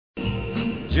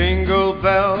jingle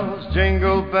bells,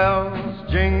 jingle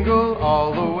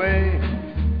all the way.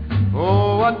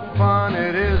 Oh, what fun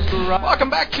it is to ride. Welcome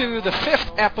back to the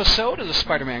fifth episode of the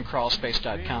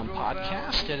SpidermanCrawlspace.com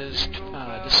podcast. It is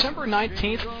December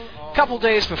 19th, a couple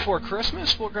days before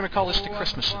Christmas. We're going to call this the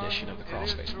Christmas edition of the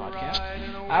Crawlspace podcast.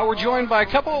 We're joined by a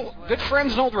couple good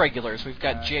friends and old regulars. We've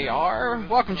got JR.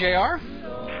 Welcome, JR.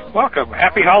 Welcome.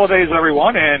 Happy holidays,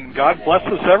 everyone, and God bless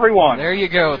us, everyone. There you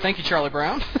go. Thank you, Charlie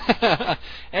Brown.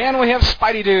 And we have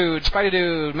Spidey Dude. Spidey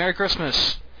Dude, Merry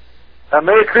Christmas.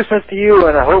 Merry Christmas to you,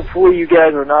 and hopefully you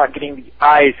guys are not getting the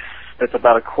ice that's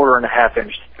about a quarter inch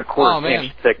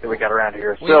thick that we got around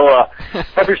here. So,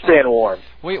 hope you're staying warm.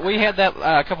 We had that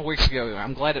a couple weeks ago.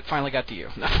 I'm glad it finally got to you.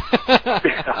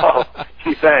 Oh,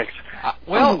 gee, thanks.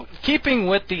 Well, keeping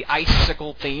with the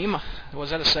icicle theme, was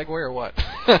that a segue or what?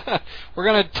 We're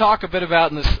going to talk a bit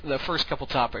about in the first couple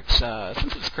topics,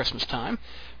 since it's Christmas time.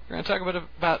 We're going to talk a bit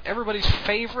about everybody's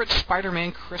favorite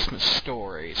Spider-Man Christmas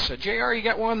stories. So, JR, you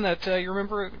got one that you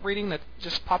remember reading that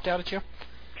just popped out at you?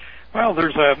 Well,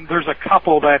 there's a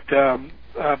couple that,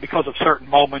 because of certain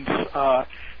moments,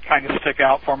 kind of stick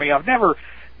out for me. I've never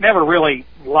really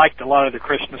liked a lot of the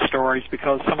Christmas stories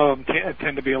because some of them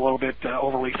tend to be a little bit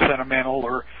overly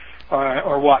sentimental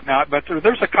or whatnot. But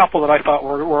there's a couple that I thought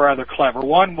were rather clever.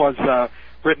 One was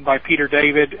written by Peter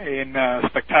David in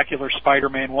Spectacular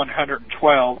Spider-Man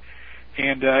 112,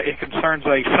 and it concerns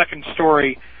a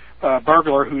second-story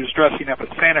burglar who's dressing up as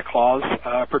Santa Claus,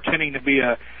 pretending to be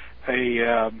a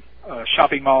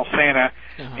shopping mall Santa,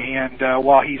 and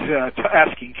while he's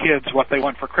asking kids what they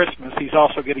want for Christmas, he's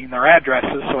also getting their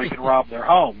addresses so he can rob their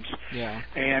homes. Yeah.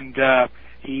 And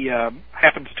he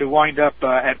happens to wind up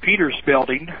at Peter's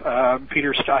building.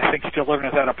 Peter's, I think, still living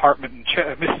at that apartment,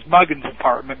 Mrs. Muggins'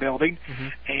 apartment building.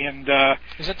 Mm-hmm. And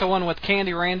is that the one with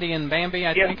Candy, Randy, and Bambi,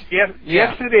 I think? Yes,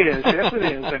 it is. Yes, it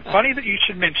is. And funny that you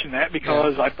should mention that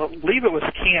because I believe it was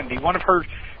Candy. One of her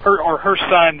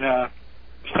son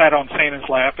sat on Santa's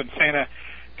lap, and Santa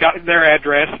got their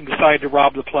address and decided to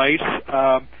rob the place.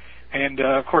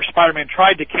 Of course, Spider-Man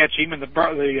tried to catch him, and the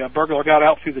burglar got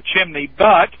out through the chimney.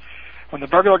 But when the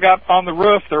burglar got on the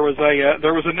roof, there was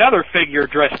another figure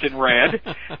dressed in red.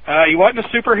 He wasn't a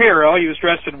superhero. He was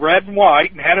dressed in red and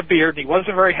white and had a beard, and he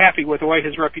wasn't very happy with the way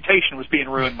his reputation was being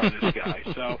ruined by this guy.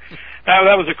 So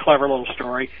that was a clever little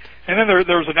story. And then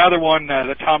there was another one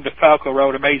that Tom DeFalco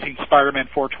wrote, Amazing Spider-Man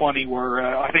 420, where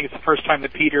I think it's the first time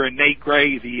that Peter and Nate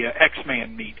Gray, the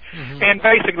X-Man, meet. Mm-hmm. And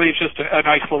basically it's just a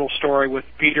nice little story with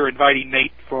Peter inviting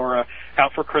Nate out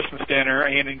for Christmas dinner,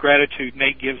 and in gratitude,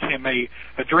 Nate gives him a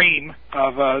dream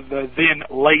of the then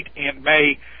late Aunt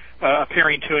May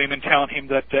appearing to him and telling him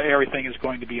that everything is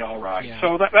going to be all right. Yeah.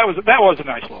 So that was a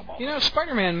nice little moment. You know,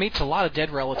 Spider-Man meets a lot of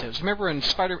dead relatives. Remember in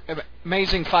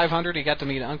Amazing 500, he got to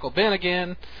meet Uncle Ben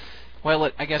again.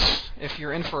 Well, I guess if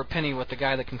you're in for a penny with the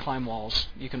guy that can climb walls,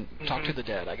 you can talk to the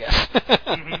dead, I guess.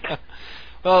 Mm-hmm.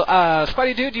 Well,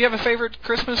 Spidey Dude, do you have a favorite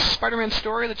Christmas Spider-Man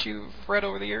story that you've read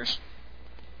over the years?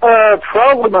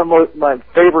 Probably my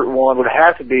favorite one would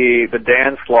have to be the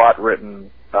Dan Slott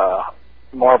written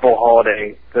Marvel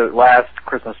Holiday, the last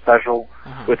Christmas special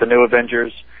with the New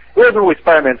Avengers. It wasn't really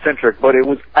Spider-Man centric, but it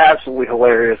was absolutely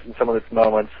hilarious in some of its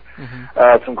moments.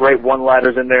 Mm-hmm. Some great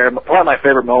one-liners in there. Probably my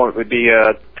favorite moment would be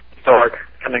Stark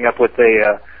coming up with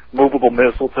a movable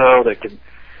mistletoe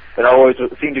that always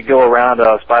seemed to go around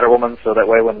Spider-Woman, so that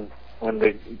way when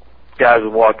the guys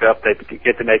would walk up, they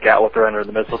get to make out with her under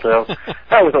the mistletoe.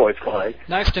 That was always funny.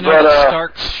 Nice to know that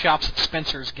Stark shops at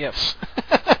Spencer's Gifts.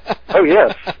 Oh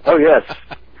yes.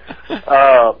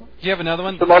 Do you have another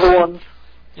one? Some other ones.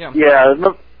 Yeah. Yeah.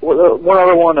 One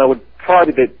other one would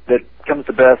probably that comes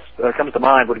to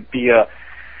mind would be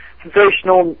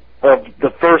Sensational of the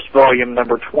first volume,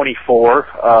 number 24.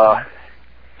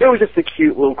 It was just a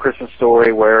cute little Christmas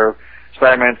story where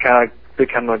Spider-Man's kind of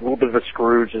become a little bit of a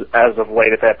Scrooge as of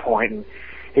late at that point, and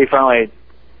he finally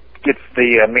gets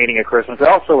the meaning of Christmas. It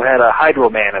also had a Hydro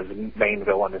Man as the main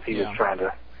villain as he was trying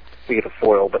to get a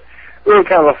foil, but really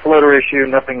kind of a floater issue,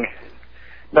 nothing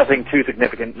too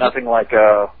significant, nothing like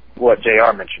what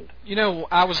JR mentioned. You know,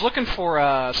 I was looking for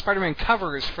Spider-Man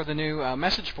covers for the new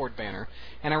message board banner,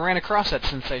 and I ran across that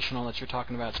Sensational that you're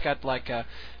talking about. It's got like a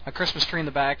Christmas tree in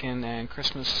the back, and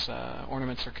Christmas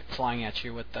ornaments are flying at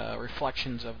you with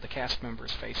reflections of the cast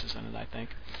members' faces in it, I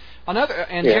think.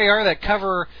 JR, that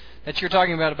cover that you're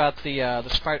talking about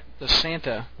the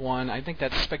Santa one, I think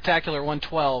that's Spectacular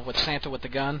 112 with Santa with the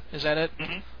gun. Is that it?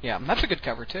 Mm-hmm. Yeah, that's a good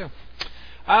cover, too.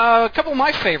 A couple of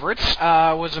my favorites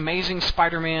was Amazing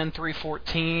Spider-Man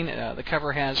 314. The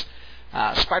cover has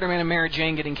Spider-Man and Mary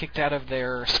Jane getting kicked out of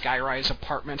their skyrise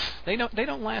apartment. They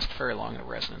don't last very long in a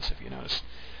residence, if you notice.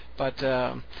 But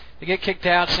they get kicked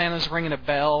out. Santa's ringing a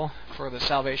bell for the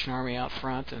Salvation Army out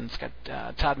front, and it's got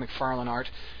Todd McFarlane art.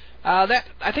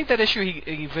 I think that issue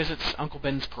he visits Uncle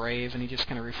Ben's grave, and he just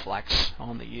kind of reflects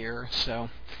on the year. So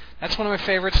that's one of my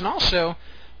favorites. And also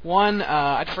one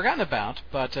I'd forgotten about,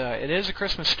 but it is a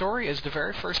Christmas story, is the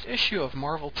very first issue of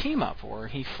Marvel Team Up, where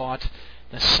he fought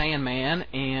the Sandman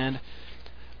and...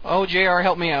 Oh, JR,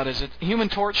 help me out. Is it Human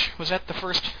Torch? Was that the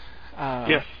first?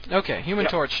 Yes. Okay, Human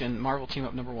Torch in Marvel Team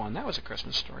Up #1. That was a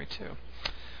Christmas story, too.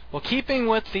 Well, keeping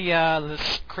with the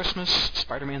this Christmas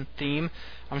Spider-Man theme,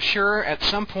 I'm sure at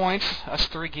some point us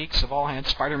three geeks have all had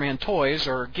Spider-Man toys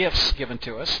or gifts given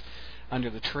to us under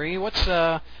the tree. What's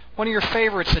one of your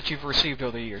favorites that you've received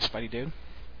over the years, Spidey Dude?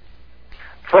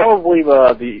 Probably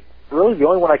the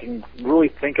only one I can really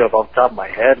think of off the top of my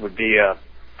head would be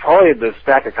probably the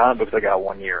stack of comic books I got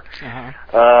one year.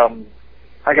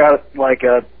 I got like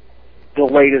the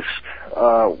latest,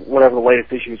 whatever the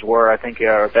latest issues were. I think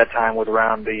at that time was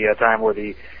around the time where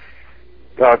the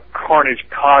Carnage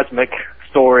Cosmic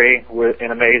story with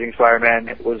an Amazing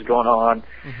Spider-Man was going on.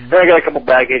 Then I got a couple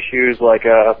back issues like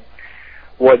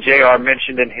what JR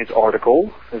mentioned in his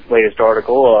article, his latest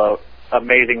article.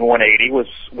 Amazing 180 was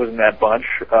in that bunch.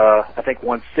 I think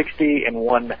 160 and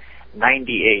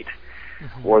 198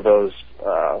 were those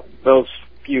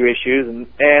few issues,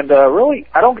 and really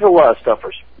I don't get a lot of stuff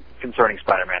concerning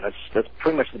Spider-Man. That's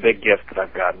pretty much the big gift that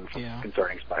I've gotten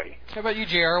concerning Spidey. How about you,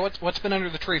 JR? What's been under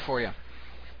the tree for you?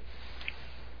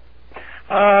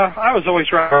 I was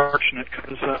always rather fortunate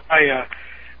because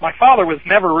my father was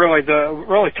never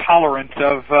really tolerant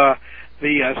of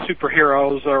the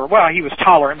superheroes, or well, he was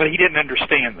tolerant, but he didn't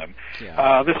understand them.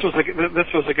 This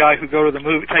was a guy who go to the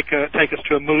movie, take us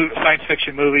to a science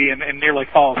fiction movie, and nearly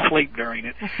fall asleep during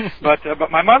it.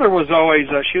 But my mother was always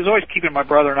she was always keeping my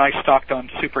brother and I stocked on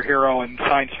superhero and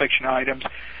science fiction items.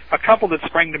 A couple that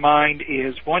spring to mind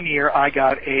is one year I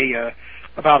got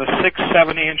about a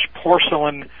 6-7 inch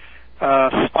porcelain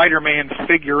Spider-Man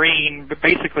figurine, but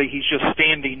basically he's just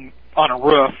standing on a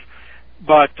roof.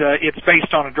 But it's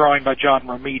based on a drawing by John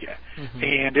Romita,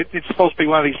 and it's supposed to be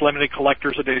one of these limited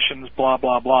collector's editions, blah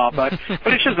blah blah. But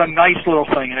it's just a nice little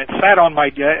thing, and it sat on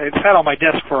my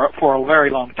desk for a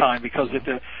very long time because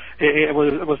it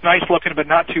was nice looking, but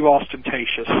not too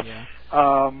ostentatious.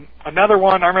 Another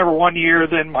one I remember one year.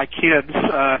 Then my kids,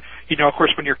 of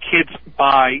course, when your kids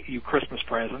buy you Christmas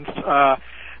presents.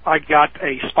 I got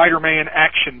a Spider-Man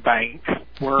action bank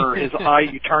where his eye,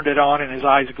 you turned it on and his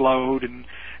eyes glowed, and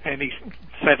he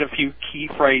said a few key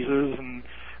phrases. And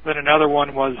then another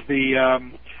one was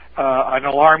an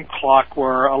alarm clock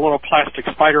where a little plastic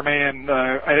Spider-Man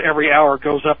every hour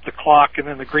goes up the clock, and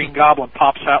then the Green Goblin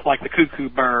pops out like the cuckoo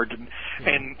bird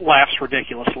and laughs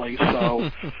ridiculously. So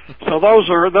those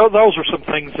are some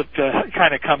things that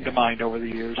kind of come to mind over the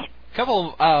years. A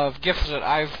couple of gifts that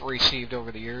I've received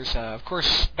over the years. Of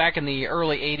course, back in the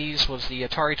early 80s was the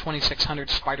Atari 2600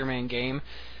 Spider-Man game,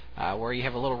 where you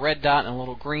have a little red dot and a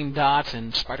little green dot,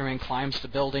 and Spider-Man climbs the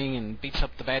building and beats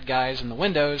up the bad guys in the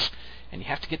windows, and you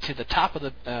have to get to the top of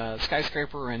the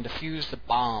skyscraper and defuse the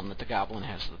bomb that the Goblin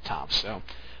has at the top. So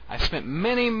I spent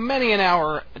many an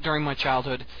hour during my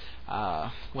childhood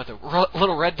with a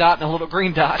little red dot and a little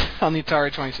green dot on the Atari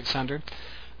 2600.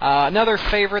 Another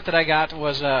favorite that I got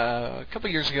was a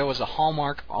couple years ago was a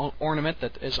Hallmark ornament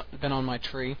that has been on my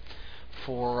tree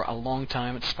for a long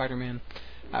time. It's Spider-Man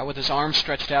with his arms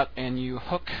stretched out, and you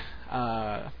hook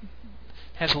has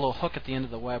a little hook at the end of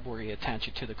the web where you attach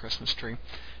it to the Christmas tree.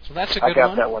 So that's a good one. I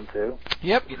got that one too.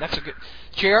 Yep, that's a good.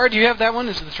 JR, do you have that one?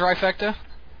 Is it the trifecta?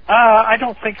 I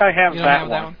don't think I have, you don't have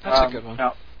that one. That's a good one.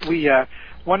 No, we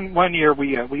one year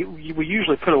we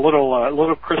usually put a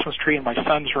little Christmas tree in my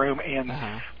son's room, and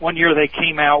one year they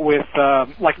came out with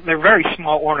like they're very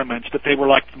small ornaments, but they were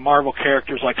like the Marvel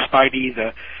characters, like Spidey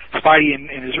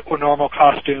in his normal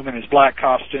costume and his black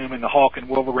costume, and the Hulk and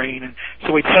Wolverine, and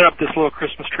so we set up this little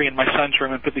Christmas tree in my son's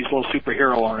room and put these little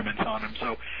superhero ornaments on them.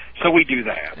 So we do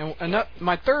that. And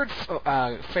my third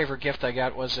favorite gift I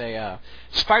got was a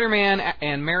Spider-Man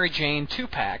and Mary Jane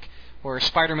 2-pack, where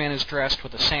Spider-Man is dressed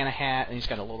with a Santa hat, and he's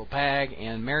got a little bag,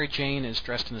 and Mary Jane is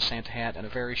dressed in a Santa hat and a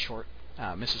very short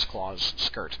Mrs. Claus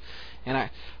skirt. And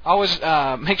I always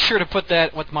make sure to put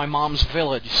that with my mom's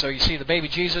village, so you see the baby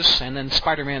Jesus, and then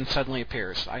Spider-Man suddenly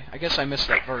appears. I guess I missed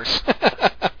that verse.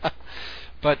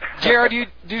 But, JR, do you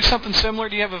do something similar?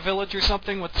 Do you have a village or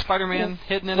something with Spider-Man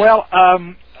hidden in it? Well,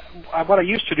 what I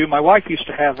used to do, my wife used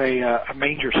to have a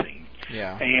manger scene.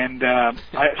 Yeah. And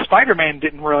Spider-Man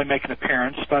didn't really make an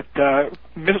appearance, but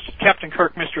Captain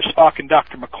Kirk, Mr. Spock, and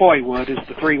Dr. McCoy would as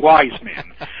the three wise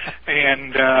men.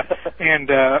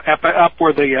 And up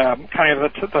where the kind of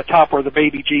at the top where the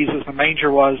baby Jesus, the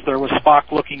manger was, there was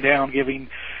Spock looking down, giving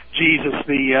Jesus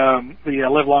the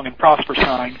live long and prosper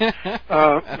sign.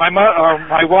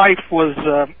 My wife was.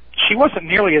 She wasn't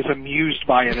nearly as amused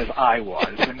by it as I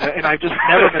was, and I've just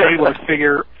never been able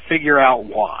to figure out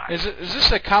why. Is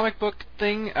this a comic book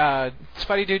thing?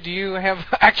 Spidey Dude, do you have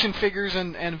action figures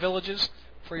and villages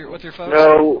with your folks?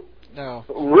 No.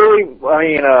 Really, I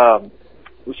mean,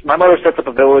 my mother sets up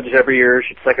a village every year.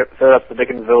 She'd set up the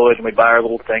Dickens Village, and we'd buy her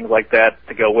little things like that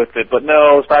to go with it. But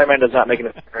no, Spider-Man does not make an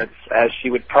appearance, as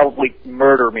she would probably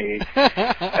murder me,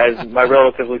 as my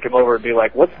relatives would come over and be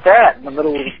like, "What's that in the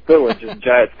middle of this village? A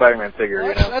giant Spider-Man figure."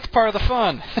 Well, that's part of the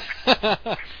fun.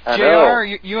 JR,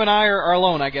 you and I are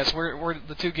alone, I guess. We're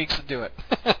the two geeks that do it.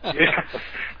 Yeah.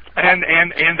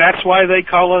 And that's why they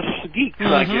call us geeks,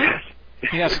 I guess.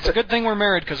 Yes, it's a good thing we're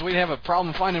married, because we'd have a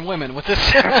problem finding women with this.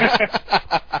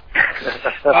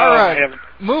 All right,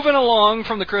 moving along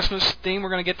from the Christmas theme, we're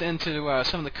going to get into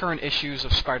some of the current issues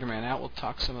of Spider-Man out. We'll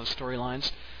talk some of the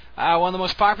storylines. One of the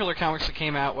most popular comics that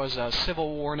came out was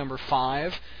Civil War number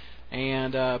 5,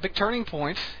 and a big turning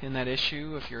point in that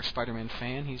issue, if you're a Spider-Man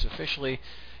fan, he's officially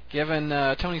given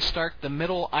Tony Stark the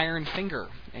middle iron finger,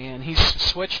 and he's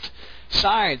switched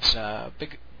sides.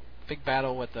 Big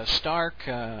battle with Stark,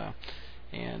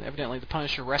 and evidently the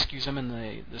Punisher rescues him in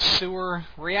the sewer.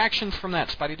 Reaction from that,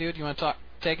 Spidey Dude? You want to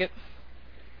take it?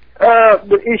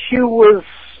 The issue was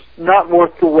not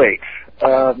worth the wait.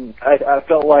 I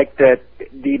felt like that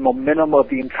the momentum of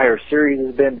the entire series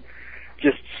has been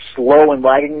just slow and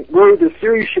lagging. Really, the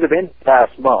series should have ended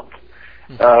last month.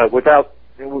 Without,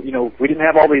 if we didn't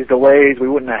have all these delays, we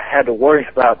wouldn't have had to worry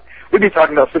about. We'd be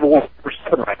talking about Civil War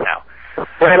 7 right now.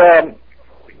 But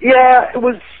yeah, it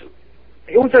was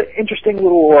an interesting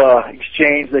little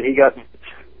exchange that he got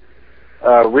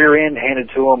rear end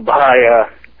handed to him by,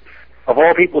 of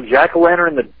all people,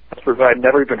 Jack-O-Lantern and the Dusters I'd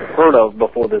never even heard of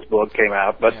before this book came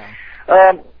out. But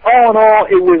all in all,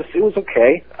 it was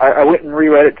okay. I went and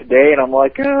reread it today, and I'm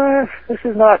like, this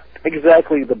is not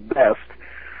exactly the best.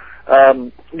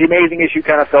 The Amazing issue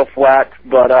kind of fell flat,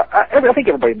 but I think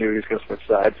everybody knew he was going to switch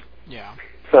sides. Yeah.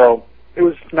 So it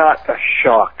was not a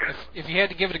shock. If you had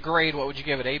to give it a grade, what would you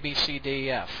give it? A, B, C, D,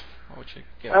 F? What would you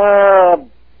give it?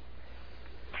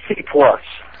 C+.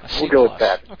 We'll go with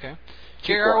that. Okay.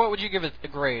 JR, what would you give it a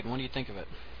grade? What do you think of it?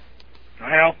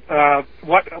 Well,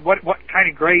 what kind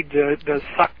of grade does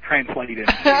suck translate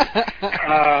into?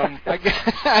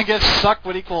 I guess suck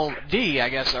would equal D, I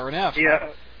guess, or an F. Yeah,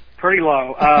 pretty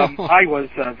low. I was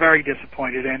very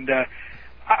disappointed, and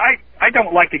I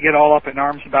don't like to get all up in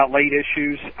arms about late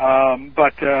issues,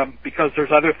 but because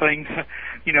there's other things,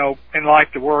 in life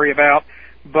to worry about.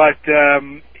 But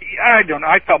I don't know.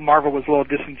 I felt Marvel was a little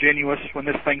disingenuous when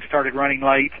this thing started running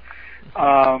late.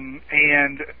 And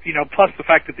plus the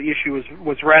fact that the issue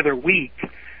was rather weak,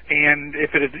 and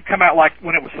if it had come out like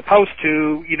when it was supposed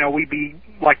to, we'd be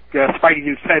like Spidey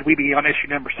Dude said, we'd be on issue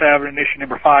number 7, and issue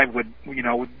number 5 would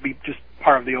be just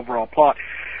part of the overall plot.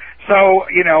 So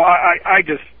I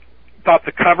just thought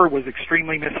the cover was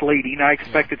extremely misleading. I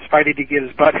expected Spidey to get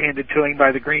his butt handed to him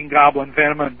by the Green Goblin,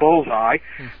 Venom, and Bullseye,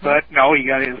 but no, he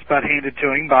got his butt handed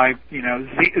to him by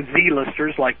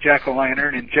Z-listers like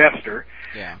Jack-O-Lantern and Jester.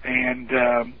 Yeah. And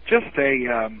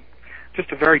just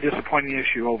a very disappointing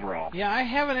issue overall. Yeah, I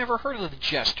haven't ever heard of the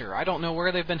Jester. I don't know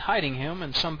where they've been hiding him,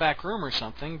 in some back room or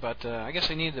something, but I guess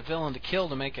they needed the villain to kill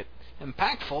to make it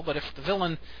impactful, but if the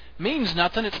villain means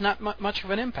nothing, it's not much of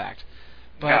an impact.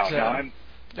 But,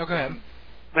 go ahead.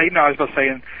 I was about to say,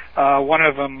 one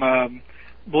of them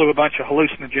blew a bunch of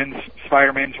hallucinogens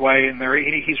Spider-Man's way, and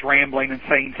he's rambling and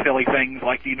saying silly things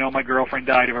like, my girlfriend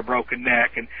died of a broken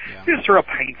neck, and just real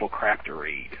painful crap to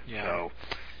read. Yeah. So.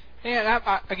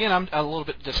 Yeah, again, I'm a little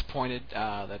bit disappointed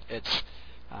that it's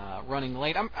running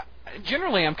late. I'm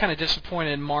kind of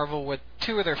disappointed in Marvel with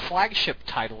two of their flagship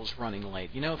titles running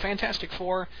late. Fantastic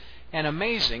Four and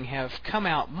Amazing have come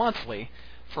out monthly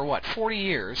for 40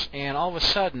 years, and all of a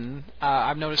sudden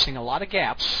I'm noticing a lot of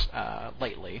gaps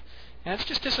lately, and it's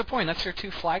just disappointing. That's their two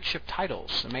flagship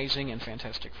titles, Amazing and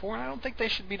Fantastic Four, and I don't think they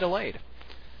should be delayed.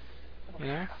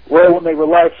 Well, when they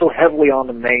rely so heavily on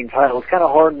the main title, it's kind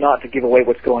of hard not to give away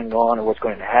what's going on or what's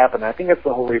going to happen. I think that's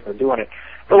the whole reason for doing it.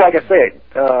 But like I say,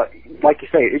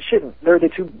 it shouldn't. They're the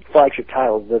two flagship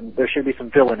titles. Then there should be some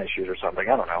villain issues or something.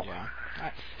 I don't know. Yeah.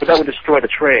 But that would destroy the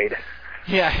trade.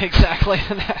 Yeah, exactly.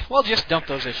 Well, just dump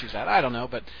those issues out. I don't know,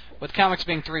 but with comics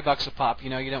being $3 a pop,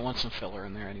 you don't want some filler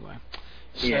in there anyway.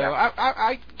 So Yeah.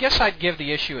 I guess I'd give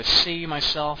the issue a C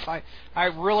myself. I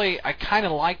kind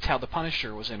of liked how the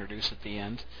Punisher was introduced at the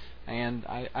end, and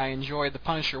I enjoyed the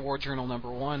Punisher War Journal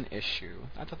 #1 issue.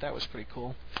 I thought that was pretty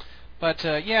cool. But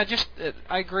I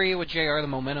agree with JR. The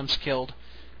momentum's killed,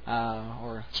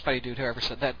 or Spidey Dude, whoever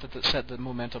said that said the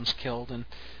momentum's killed. And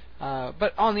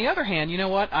but on the other hand, you know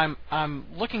what? I'm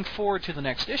looking forward to the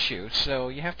next issue. So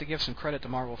you have to give some credit to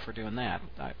Marvel for doing that.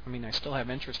 I mean, I still have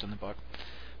interest in the book.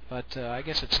 But I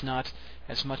guess it's not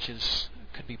as much as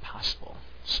could be possible.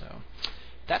 So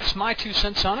that's my 2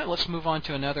 cents on it. Let's move on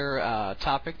to another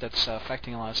topic that's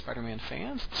affecting a lot of Spider-Man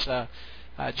fans.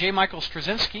 It's J. Michael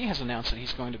Straczynski has announced that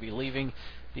he's going to be leaving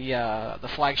the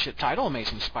flagship title,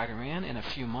 Amazing Spider-Man, in a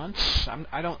few months.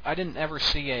 I didn't ever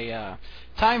see a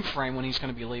time frame when he's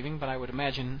going to be leaving, but I would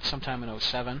imagine sometime in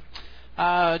 2007.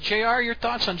 JR, your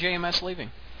thoughts on JMS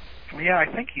leaving? Yeah, I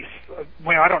think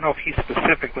I don't know if he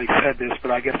specifically said this, but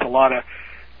I guess a lot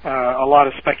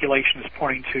of speculation is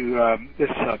pointing to this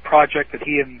project that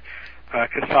he and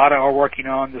Quesada are working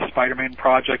on, the Spider-Man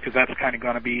project, because that's kind of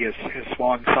going to be his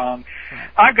swan song.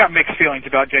 I've got mixed feelings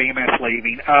about JMS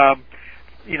leaving.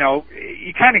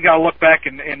 You kind of got to look back,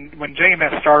 and when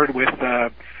JMS started with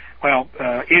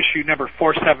issue number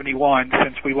 471,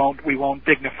 since we won't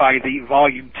dignify the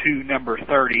volume 2 number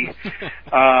 30.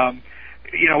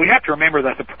 We have to remember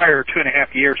that the prior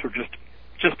 2.5 years were just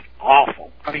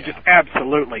awful. I mean, just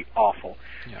absolutely awful.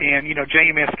 Yeah. And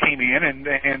JMS came in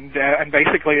and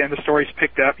basically, and the stories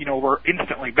picked up. Were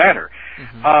instantly better.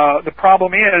 Mm-hmm. The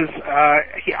problem is,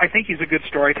 I think he's a good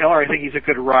storyteller. I think he's a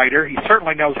good writer. He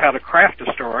certainly knows how to craft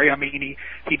a story. I mean,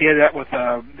 he did that with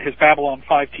his Babylon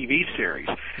 5 TV series.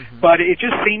 Mm-hmm. But it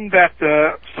just seemed that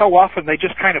so often they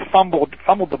just kind of fumbled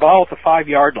the ball at the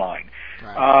 5-yard line.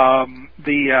 Right.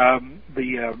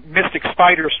 The Mystic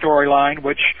Spider storyline,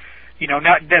 which,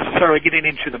 not necessarily getting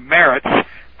into the merits,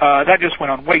 that just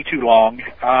went on way too long,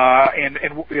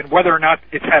 and whether or not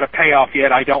it's had a payoff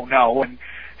yet, I don't know, and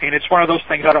it's one of those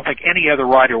things I don't think any other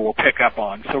writer will pick up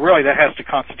on, so really that has to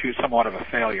constitute somewhat of a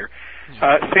failure.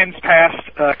 Sins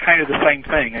Past, kind of the same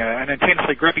thing, an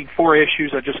intensely gripping 4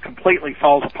 issues that just completely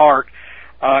falls apart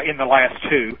in the last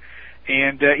 2.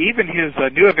 And even his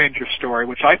New Avengers story,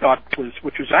 which I thought was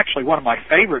actually one of my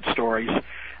favorite stories,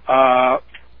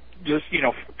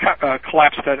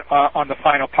 collapsed on the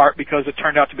final part because it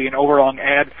turned out to be an overlong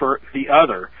ad for The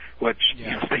Other, which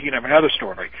speaking of another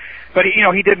story. But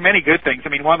he did many good things. I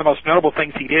mean, one of the most notable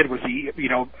things he did was he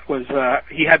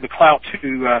had the clout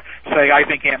to say, I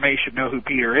think Aunt May should know who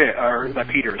Peter is, or that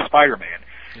Peter is Spider-Man.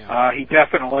 Yeah. He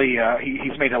definitely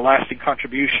he's made a lasting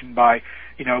contribution by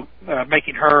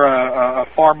making her a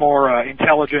far more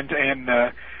intelligent and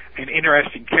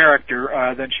interesting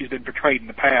character than she's been portrayed in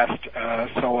the past.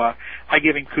 So I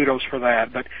give him kudos for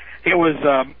that. But it was,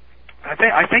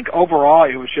 I think overall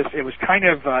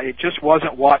it just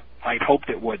wasn't what I'd hoped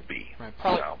it would be. Right.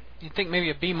 Probably, you think maybe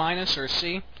a B- or a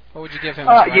C? What would you give him?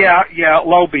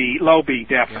 Low B,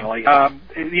 definitely. Yeah.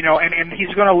 And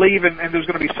he's going to leave, and there's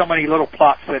going to be so many little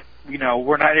plots that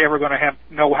we're not ever going to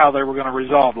know how they were going to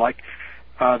resolve, like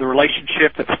the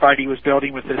relationship that Spidey was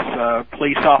building with this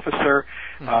police officer.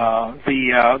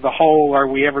 Mm-hmm. The whole, are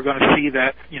we ever going to see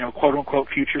that quote unquote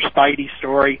future Spidey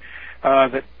story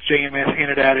that JMS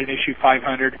hinted at in issue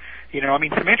 500?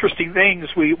 Some interesting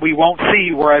things we won't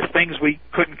see, whereas things we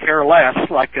couldn't care less,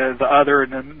 like the Other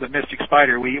and the Mystic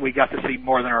Spider, we got to see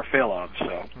more than our fill of.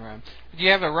 So. Right. Do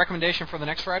you have a recommendation for the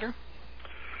next writer?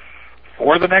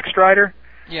 For the next writer?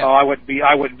 Yeah. I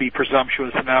wouldn't be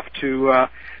presumptuous enough to.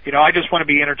 I just want to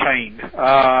be entertained,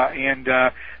 and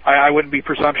I wouldn't be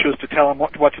presumptuous to tell him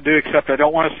what to do. Except I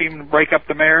don't want to see him break up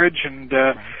the marriage, and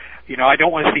I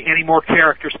don't want to see any more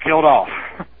characters killed off.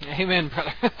 Amen,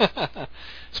 brother.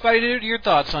 Spidey Dude, your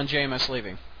thoughts on JMS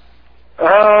leaving?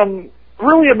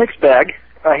 Really a mixed bag.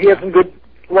 He has some good,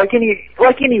 like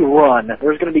any run.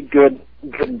 There's going to be good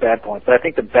and bad points, but I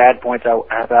think the bad points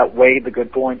have outweighed the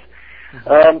good points.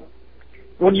 Mm-hmm.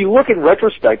 When you look in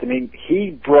retrospect,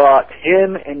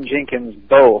 him and Jenkins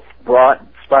both brought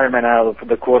Spider-Man out of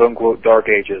the quote-unquote dark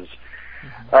ages.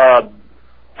 Mm-hmm.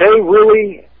 They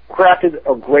really crafted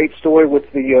a great story with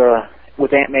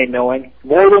Aunt May knowing.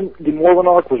 The Moreland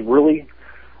arc was really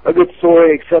a good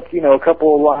story, except, a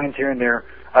couple of lines here and there.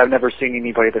 I've never seen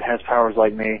anybody that has powers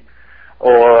like me,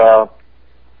 or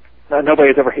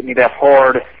nobody's ever hit me that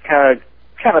hard. Kind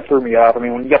of threw me off. I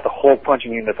mean, when you got the Hulk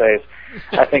punching you in the face,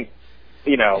 I think,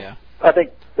 I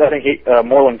think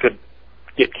Moreland could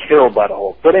get killed by the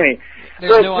Hulk. But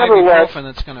there's no ibuprofen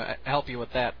that's going to help you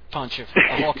with that punch if the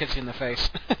Hulk hits you in the face.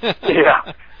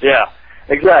 yeah,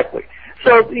 exactly.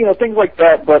 So, things like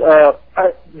that, but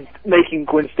making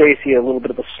Gwen Stacy a little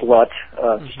bit of a slut,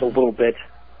 just a little bit.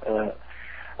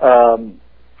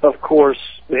 Of course,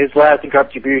 his lasting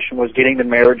contribution was getting the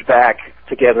marriage back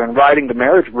together and writing the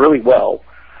marriage really well.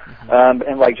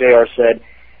 And like JR said,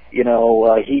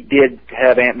 he did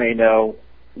have Aunt May know,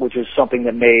 which is something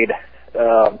that made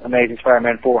Amazing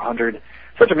Spider-Man 400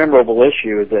 such a memorable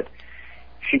issue, that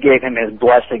she gave him his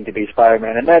blessing to be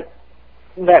Spider-Man. And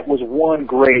that was one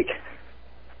great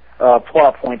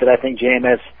plot point that I think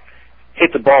JMS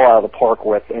hit the ball out of the park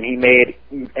with, and he made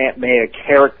Aunt May a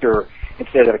character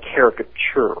instead of a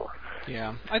caricature.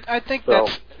 Yeah, I think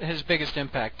that's his biggest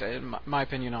impact, in my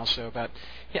opinion also. But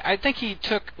yeah, I think he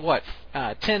took,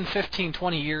 10, 15,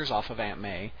 20 years off of Aunt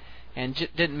May, and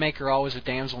didn't make her always a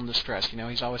damsel in distress.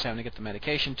 He's always having to get the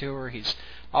medication to her. He's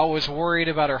always worried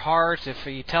about her heart. If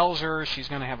he tells her, she's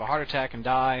going to have a heart attack and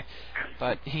die.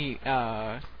 But he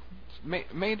had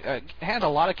a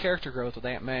lot of character growth with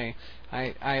Aunt May.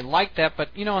 I liked that, but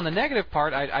on the negative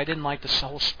part, I didn't like the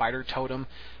whole spider totem.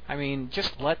 I mean,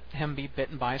 just let him be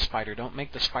bitten by a spider. Don't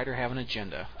make the spider have an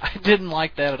agenda. I didn't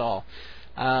like that at all.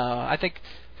 I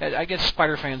guess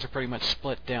spider fans are pretty much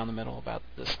split down the middle about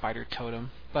the spider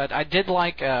totem. But I did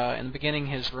like in the beginning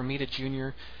his Romita Jr.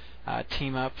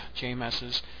 Team up,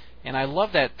 JMS's, and I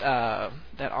love that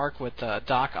arc with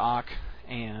Doc Ock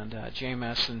and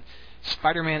JMS and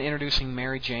Spider-Man introducing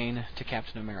Mary Jane to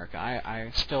Captain America. I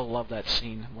still love that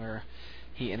scene where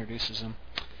he introduces him.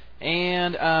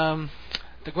 And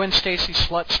the Gwen Stacy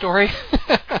slut story.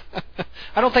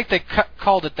 I don't think they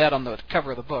called it that on the cover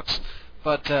of the books.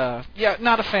 But, yeah,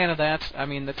 not a fan of that. I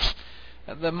mean, that's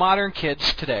the modern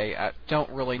kids today don't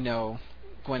really know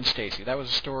Gwen Stacy. That was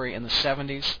a story in the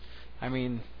 70s. I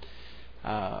mean,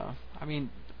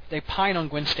 they pine on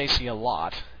Gwen Stacy a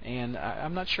lot, and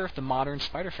I'm not sure if the modern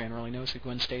Spider fan really knows who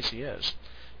Gwen Stacy is.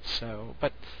 So,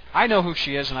 but I know who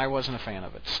she is, and I wasn't a fan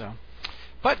of it. So,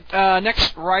 but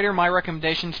next writer, my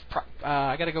recommendations,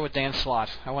 I got to go with Dan Slott.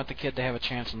 I want the kid to have a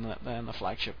chance in the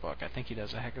flagship book. I think he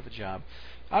does a heck of a job.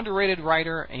 Underrated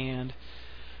writer, and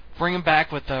bring him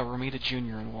back with Romita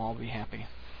Jr., and we'll all be happy.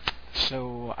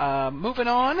 So, moving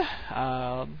on,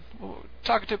 we'll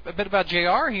talk a bit about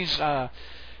JR. He's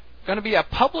going to be a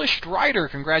published writer.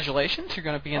 Congratulations. You're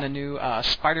going to be in a new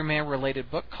Spider-Man-related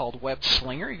book called Web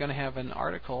Slinger. You're going to have an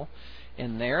article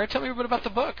in there. Tell me a bit about the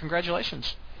book.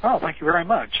 Congratulations. Oh, thank you very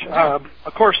much.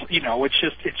 Of course,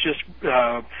 it's just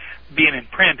being in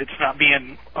print. It's not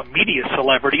being a media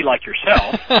celebrity like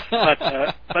yourself,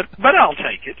 but I'll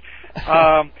take it.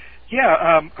 A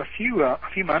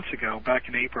few months ago, back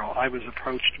in April, I was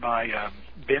approached by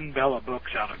Ben Bella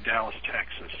Books out of Dallas,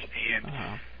 Texas, and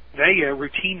they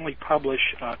routinely publish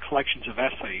collections of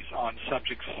essays on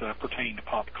subjects pertaining to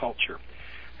pop culture,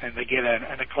 and they get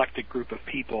an eclectic group of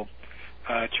people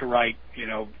to write, 10,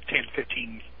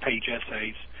 15-page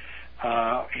essays,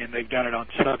 and they've done it on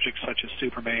subjects such as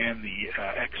Superman, the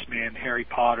X-Men, Harry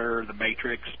Potter, The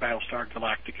Matrix, Battlestar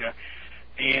Galactica,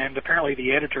 and apparently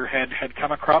the editor had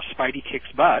come across Spidey Kicks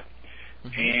Butt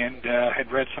and had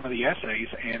read some of the essays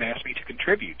and asked me to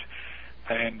contribute.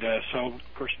 And so, of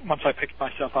course, once I picked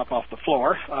myself up off the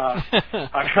floor,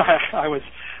 I was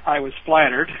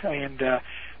flattered, and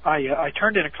I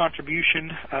turned in a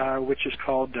contribution which is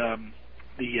called The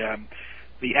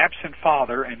Absent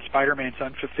Father and Spider-Man's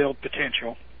Unfulfilled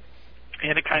Potential,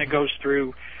 and it kind of goes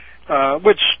through,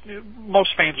 which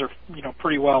most fans are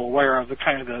pretty well aware of, the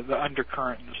kind of the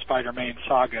undercurrent in the Spider-Man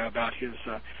saga about his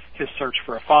search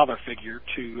for a father figure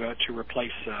to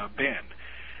replace Ben.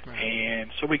 Right.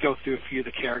 And so we go through a few of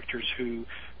the characters who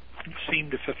seem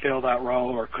to fulfill that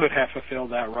role or could have fulfilled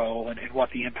that role, and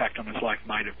what the impact on his life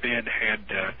might have been had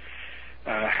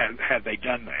they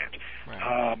done that.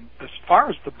 Right. As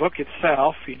far as the book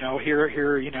itself, here,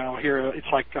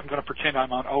 it's like I'm going to pretend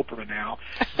I'm on Oprah now.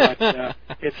 But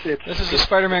it's this is the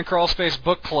Spider-Man Crawl Space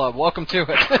Book Club. Welcome to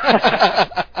it.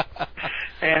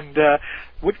 And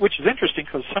which is interesting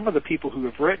because some of the people who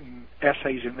have written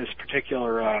essays in this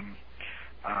particular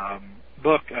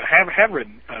book have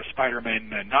written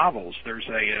Spider-Man novels. There's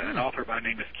an author by the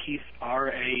name of Keith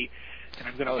R.A., and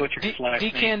I'm going to butcher his last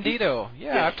name. DeCandido.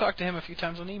 Yeah, yes. I've talked to him a few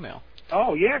times on email.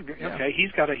 Oh yeah, okay.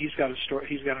 He's got a story.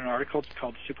 He's got an article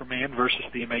called Superman versus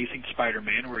the Amazing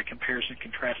Spider-Man, where he compares and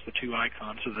contrasts the two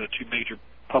icons of the two major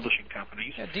publishing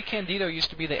companies. Yeah, DeCandido used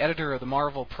to be the editor of the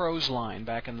Marvel Prose line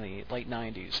back in the late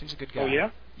 '90s. He's a good guy. Oh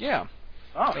yeah. Yeah.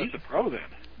 Oh, he's a pro then.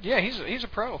 Yeah, he's a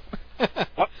pro.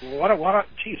 What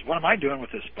am I doing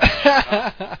with this book?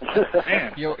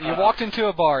 Man. You walked into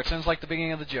a bar. It sounds like the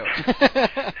beginning of the joke.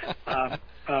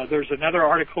 There's another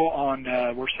article on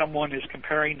where someone is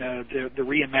comparing the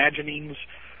reimaginings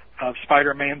of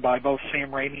Spider-Man by both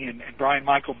Sam Raimi and Brian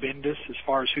Michael Bendis, as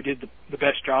far as who did the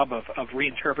best job of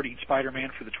reinterpreting Spider-Man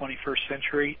for the 21st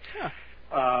century.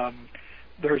 Yeah.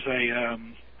 There's a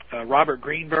Robert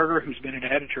Greenberger, who's been an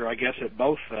editor, I guess, at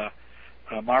both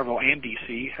Marvel and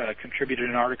DC, contributed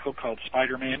an article called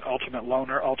Spider-Man, Ultimate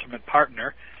Loner, Ultimate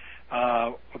Partner,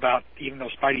 about even though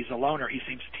Spidey's a loner, he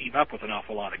seems to team up with an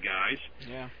awful lot of guys.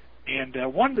 Yeah. And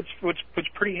one what's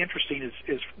pretty interesting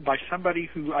is by somebody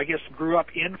who I guess grew up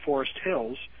in Forest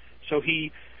Hills, so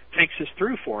he takes us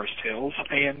through Forest Hills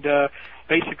and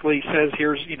basically says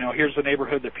here's the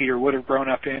neighborhood that Peter would have grown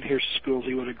up in, here's the schools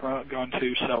he would have gone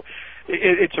to. So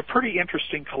it's a pretty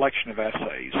interesting collection of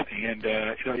essays, and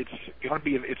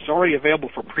it's already available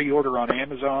for pre-order on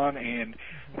Amazon, and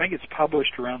I think it's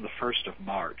published around the 1st of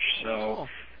March. So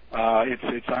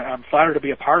I'm flattered to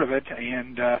be a part of it,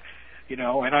 and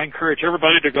and I encourage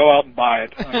everybody to go out and buy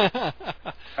it.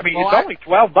 I mean, it's only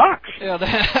 $12.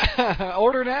 Yeah,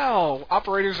 order now.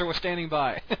 Operators are standing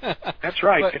by. That's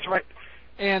right. That's right.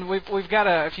 And we've got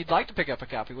if you'd like to pick up a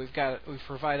copy, we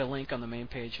provide a link on the main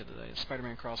page of the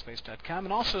SpidermanCrawlspace.com,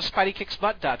 and also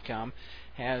SpideyKicksButt.com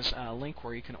has a link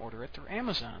where you can order it through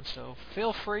Amazon. So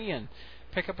feel free and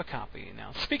pick up a copy.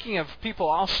 Now, speaking of people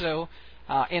also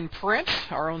in print,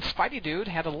 our own Spidey Dude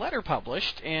had a letter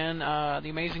published in The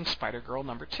Amazing Spider-Girl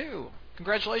 #2.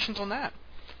 Congratulations on that.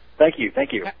 Thank you.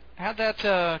 How'd that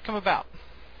come about?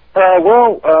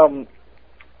 Well,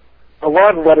 a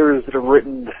lot of letters that are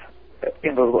written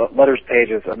in the letters page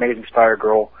of Amazing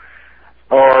Spider-Girl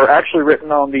are actually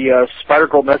written on the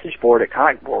Spider-Girl message board at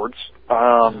Comic Boards.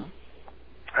 And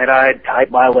I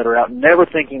typed my letter out, never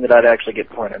thinking that I'd actually get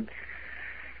printed.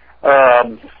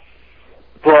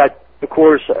 But of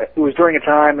course, it was during a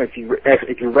time, if you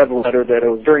read the letter, that it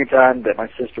was during a time that my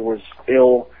sister was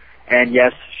ill, and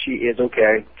yes, she is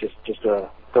okay, just to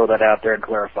throw that out there and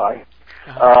clarify.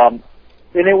 And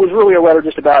it was really a letter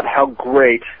just about how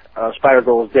great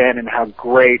Spider-Girl has been and how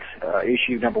great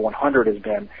issue number 100 has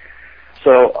been.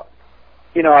 So,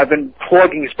 I've been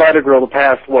plugging Spider-Girl the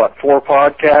past, 4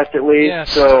 podcasts at least, yes.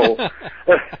 So,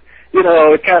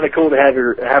 it's kind of cool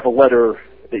to have a letter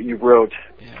that you wrote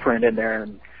printed in there.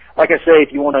 And like I say,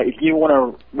 if you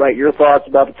wanna write your thoughts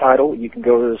about the title, you can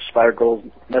go to the Spider-Girl's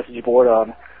message board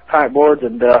on Comic Boards,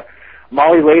 and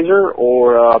Molly Laser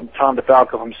or Tom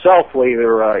DeFalco himself will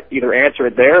either answer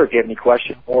it there if you have any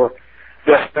questions, or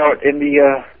just note in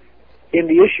the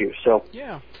issue. So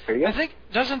yeah, there you go. I think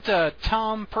doesn't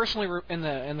Tom personally in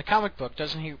the comic book,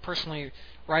 doesn't he personally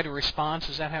write a response?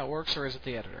 Is that how it works, or is it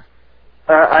the editor?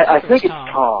 I think it's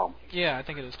Tom. Yeah, I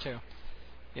think it is too.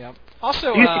 Yeah.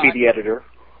 Also, he used to be the editor.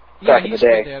 Yeah, back he in used the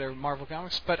to day. be the editor of Marvel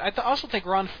Comics, but I also think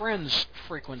Ron Friends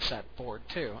frequents that board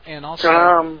too, and also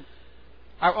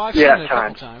I've seen it a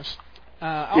couple times.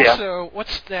 Also,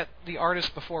 what's that? The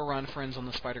artist before Ron Friends on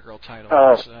the Spider-Girl title?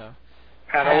 I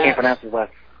can't pronounce his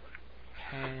last.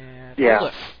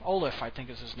 Olaf, I think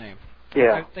is his name.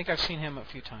 Yeah. I think I've seen him a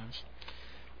few times.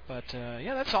 But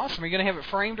that's awesome. Are you gonna have it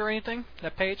framed or anything?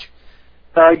 That page?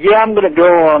 Yeah, I'm gonna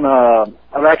go on.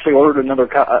 I've actually ordered another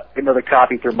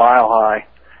copy through Mile High,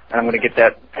 and I'm gonna get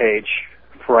that page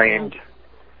framed,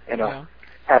 and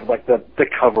have like the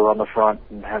cover on the front,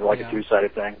 and have like a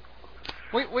 2-sided thing.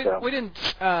 We didn't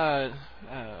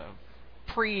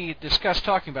pre-discuss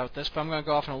talking about this, but I'm going to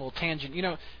go off on a little tangent.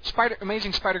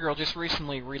 Amazing Spider-Girl just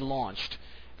recently relaunched,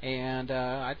 and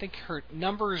I think her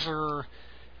numbers are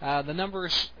the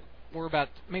numbers were about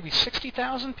maybe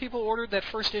 60,000 people ordered that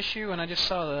first issue, and I just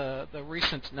saw the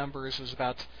recent numbers was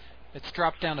about. It's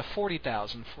dropped down to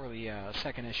 40,000 for the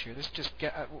second issue. This just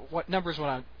what numbers would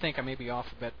I think I may be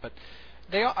off a bit, but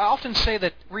they often say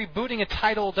that rebooting a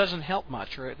title doesn't help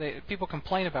much, or people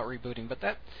complain about rebooting, but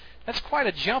that's quite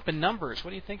a jump in numbers.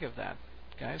 What do you think of that,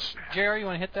 guys? Jerry, you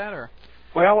want to hit that, or?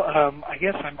 Well, I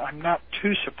guess I'm not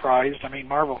too surprised. I mean,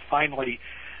 Marvel finally,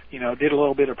 did a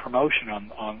little bit of promotion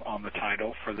on the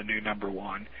title for the new number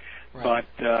 1, right.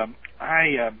 But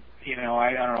I don't know.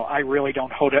 I really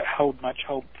don't hold much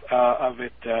hope of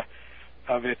it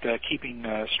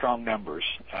keeping strong numbers.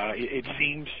 It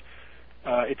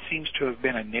seems to have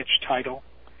been a niche title,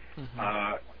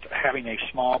 having a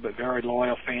small but very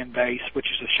loyal fan base, which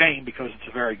is a shame because it's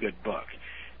a very good book,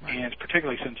 and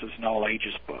particularly since it's an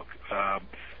all-ages book.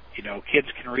 Kids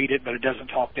can read it, but it doesn't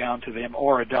talk down to them,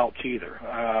 or adults either.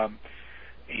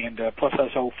 And plus,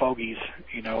 us old fogies,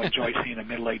 enjoy seeing a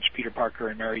middle-aged Peter Parker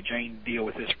and Mary Jane deal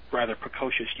with this rather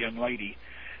precocious young lady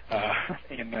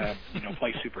and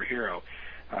play superhero.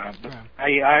 But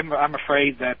I'm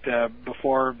afraid that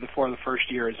before the first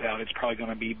year is out, it's probably going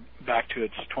to be back to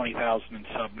its 20,000 and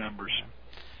sub numbers.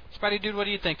 Spidey Dude, what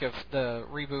do you think of the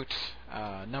reboot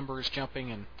numbers jumping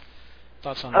and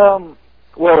Thoughts on that?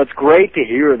 Well, it's great to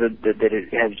hear that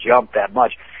it has jumped that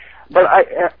much. But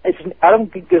I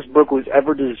don't think this book was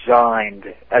ever designed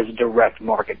as a direct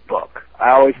market book.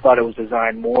 I always thought it was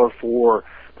designed more for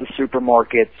the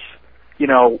supermarkets. You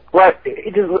know, right?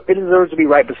 It deserves to be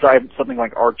right beside something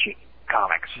like Archie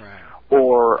comics, right.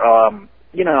 Or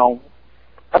you know,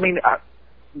 I mean,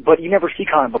 but you never see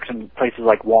comic books in places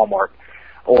like Walmart,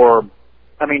 or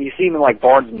I mean, you see them in like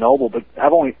Barnes and Noble. But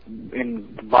I've only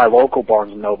in my local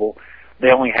Barnes and Noble,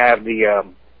 they only have the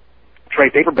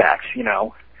trade paperbacks. You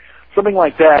know. Something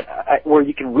like that, where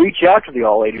you can reach out to the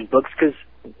all ages books, because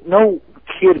no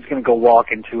kid is going to go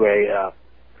walk into a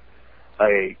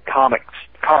comic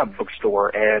book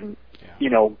store and you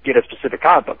know get a specific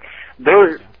comic book.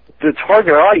 They're the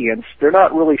target audience. They're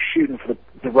not really shooting for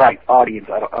the right audience.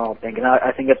 I don't think, and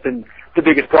I think that's been the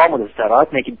biggest problem with this title. I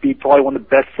think it'd be probably one of the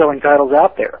best selling titles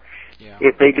out there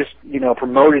if they just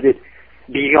promoted it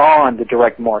beyond the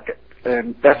direct market,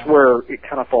 and that's where it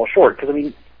kind of falls short. Because I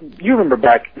mean. You remember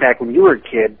back when you were a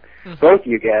kid, both of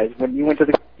you guys, when you went to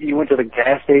the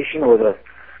gas station or the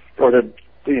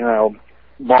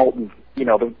malt,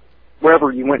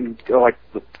 wherever you went and like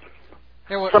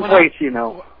someplace,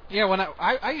 Yeah, when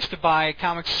I used to buy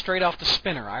comics straight off the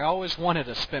spinner. I always wanted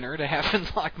a spinner to have in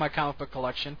like my comic book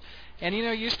collection, and you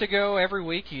used to go every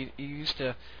week. You used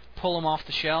to pull them off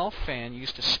the shelf and you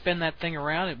used to spin that thing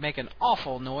around. It'd make an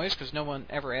awful noise because no one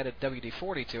ever added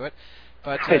WD-40 to it.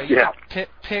 But you could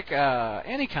pick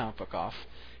any comic book off,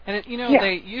 and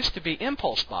they used to be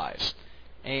impulse buys,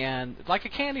 and like a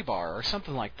candy bar or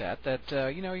something like that. That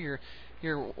you're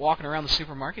walking around the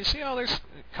supermarket, you see, there's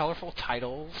colorful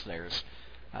titles, there's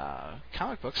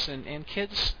comic books, and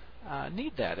kids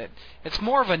need that. It's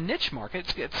more of a niche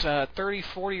market. It's 30,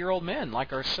 40-year-old men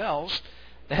like ourselves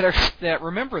that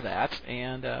remember that,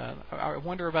 and I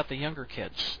wonder about the younger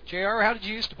kids. JR, how did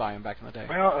you used to buy them back in the day?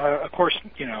 Well, of course,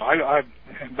 I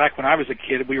back when I was a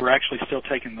kid, we were actually still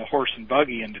taking the horse and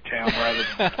buggy into town rather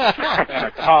than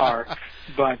a car.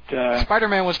 But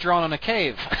Spider-Man was drawn on a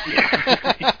cave.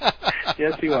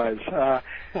 Yes, he was.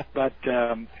 But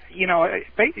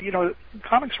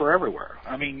comics were everywhere.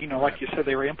 I mean, like you said,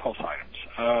 they were impulse items.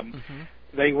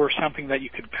 They were something that you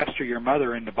could pester your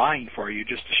mother into buying for you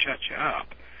just to shut you up.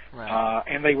 Right.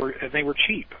 And they were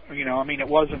cheap. I mean, it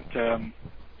wasn't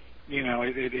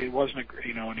it wasn't a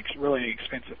really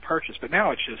expensive purchase. But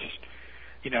now it's just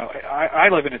I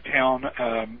live in a town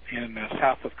in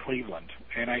south of Cleveland,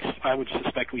 and I would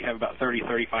suspect we have about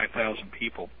 35,000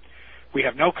 people. We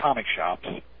have no comic shops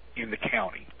in the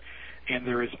county, and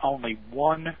there is only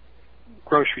one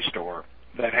grocery store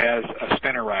that has a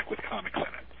spinner rack with comics in it.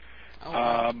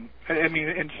 I mean,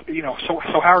 and so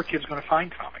how are kids going to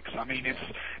find comics? I mean,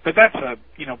 but that's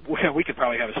we could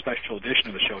probably have a special edition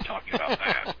of the show talking about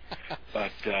that.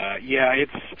 But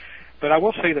but I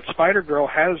will say that Spider Girl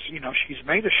has, she's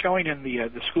made a showing in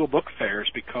the school book fairs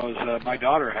because my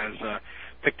daughter has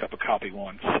picked up a copy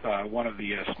once, one of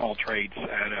the small trades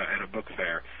at a book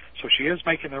fair. So she is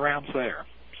making the rounds there.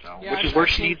 So, which is where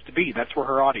she needs to be. That's where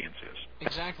her audience is.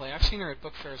 Exactly. I've seen her at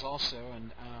book fairs also,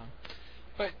 and.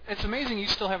 But it's amazing you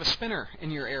still have a spinner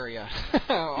in your area.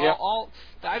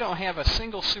 I don't have a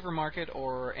single supermarket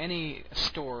or any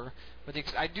store, but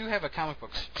I do have a comic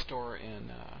book store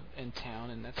in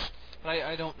town, but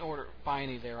I don't buy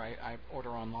any there. I order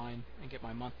online and get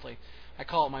my monthly. I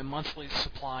call it my monthly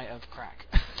supply of crack.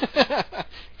 It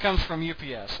comes from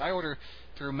UPS. I order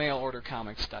through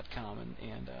mailordercomics.com,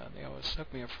 and they always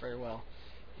hook me up very well.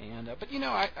 And but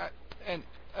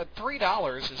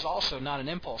 $3 is also not an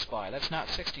impulse buy. That's not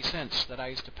 60 cents that I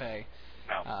used to pay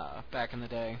back in the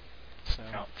day. So.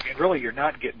 No, and really, you're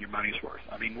not getting your money's worth.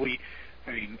 I mean,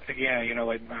 again, I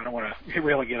don't want to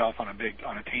really get off on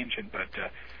a tangent, but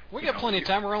we got plenty of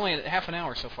time. We're only at half an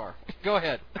hour so far. Go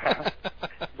ahead.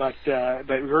 but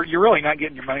you're really not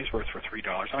getting your money's worth for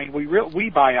 $3. I mean, we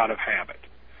buy out of habit.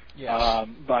 Yes.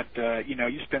 But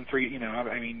you spend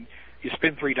you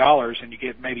spend $3 and you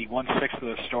get maybe 1/6 of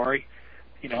the story.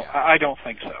 I don't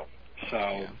think so. So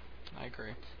yeah, I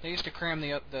agree. They used to cram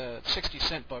the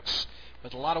 60-cent books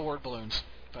with a lot of word balloons.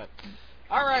 But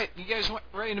all right, you guys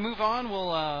ready to move on?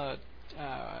 We'll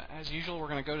as usual, we're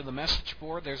going to go to the message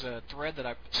board. There's a thread that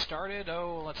I started.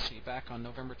 Let's see, back on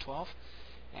November 12th,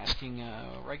 asking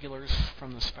regulars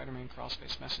from the Spider-Man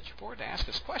Crawlspace message board to ask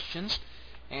us questions.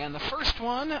 And the first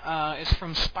one is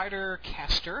from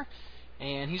Spider-Caster.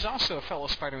 And he's also a fellow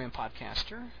Spider-Man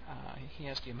podcaster. He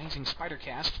has the amazing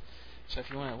Spider-Cast. So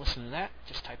if you want to listen to that,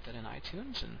 just type that in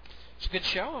iTunes. And it's a good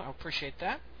show. I appreciate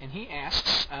that. And he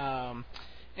asks,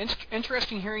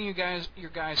 interesting hearing your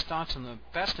guys' thoughts on the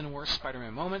best and worst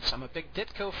Spider-Man moments. I'm a big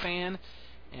Ditko fan,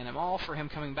 And I'm all for him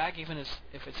coming back, even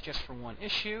if it's just for one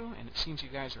issue. And it seems you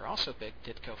guys are also big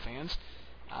Ditko fans.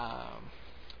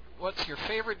 What's your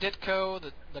favorite Ditko,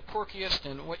 the quirkiest,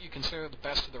 and what you consider the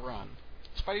best of the run?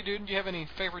 Spidey Dude, do you have any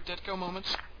favorite Ditko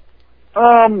moments?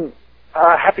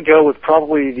 I have to go with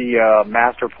probably the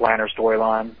Master Planner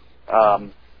storyline,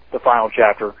 the final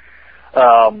chapter,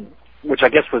 which I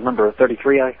guess was number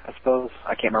 33, I suppose.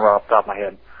 I can't remember off the top of my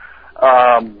head.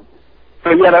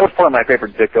 But yeah, that was probably my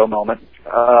favorite Ditko moment.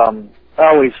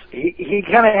 He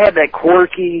kind of had that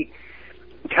quirky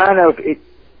it kind of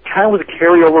was a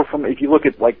carryover from, if you look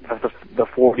at like the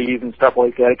 40s and stuff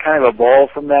like that, it kind of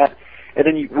evolved from that. And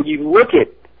then when you look at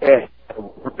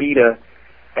Romita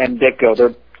and Ditko,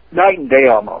 they're night and day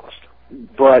almost.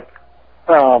 But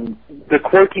the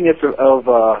quirkiness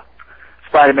of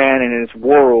Spider-Man and his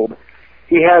world,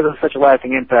 he has such a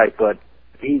lasting impact, but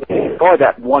probably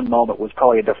that one moment was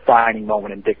probably a defining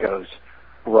moment in Ditko's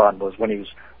run, was when he was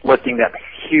lifting that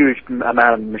huge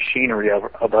amount of machinery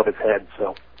above his head.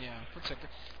 So yeah, looks like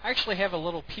I actually have a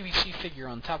little PVC figure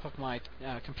on top of my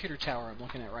computer tower I'm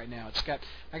looking at right now. It's got,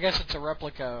 I guess it's a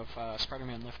replica of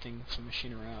Spider-Man lifting some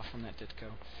machinery off from that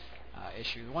Ditko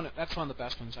issue. That's one of the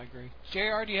best ones, I agree.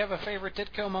 JR, do you have a favorite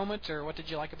Ditko moment, or what did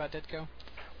you like about Ditko?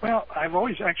 Well, I've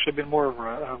always actually been more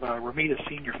of a Romita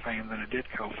Sr. fan than a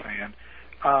Ditko fan.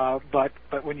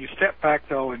 But when you step back,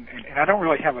 though, and I don't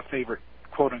really have a favorite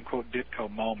quote-unquote Ditko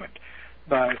moment,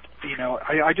 but, you know,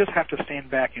 I just have to stand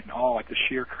back in awe at the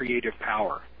sheer creative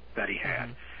power that he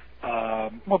had.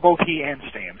 Mm-hmm. Well, both he and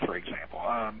Stan, for example.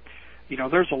 You know,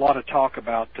 there's a lot of talk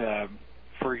about,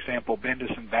 for example,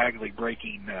 Bendis and Bagley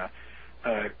breaking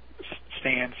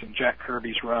Stan's and Jack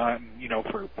Kirby's run, you know,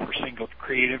 for single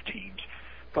creative teams.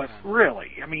 But really,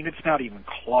 I mean, it's not even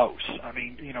close. I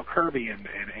mean, you know, Kirby and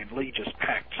Lee just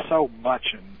packed so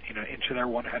much into their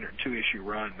 102-issue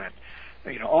run that,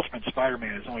 you know, Ultimate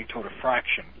Spider-Man has only told a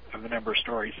fraction of the number of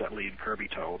stories that Lee and Kirby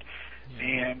told. Yeah.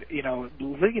 And, you know,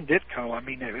 Lee and Ditko, I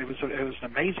mean, it was an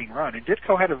amazing run. And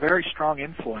Ditko had a very strong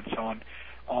influence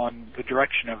on the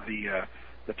direction of the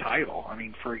title. I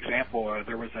mean, for example,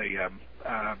 there was a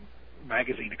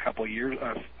magazine a couple of years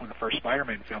when the first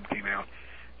Spider-Man film came out,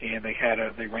 and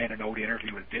they ran an old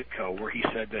interview with Ditko where he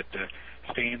said that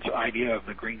Stan's idea of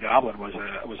the Green Goblin was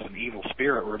an evil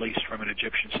spirit released from an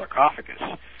Egyptian sarcophagus.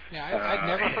 Yeah, I'd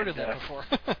never heard of that before.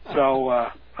 So,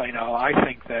 you know, I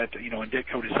think that, you know, and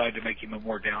Ditko decided to make him a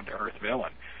more down-to-earth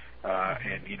villain.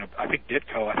 And, you know, I think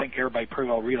everybody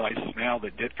pretty well realizes now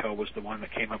that Ditko was the one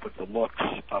that came up with the looks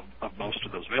of most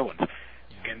of those villains.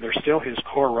 Yeah. And they're still his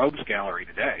core rogues gallery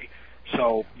today.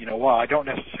 So, you know, while I don't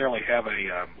necessarily have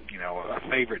a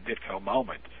favorite Ditko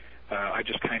moment, I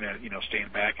just kind of, you know,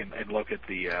 stand back and look at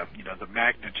the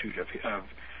magnitude of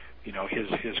you know,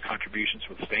 his contributions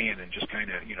with Stan and just kind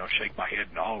of, you know, shake my head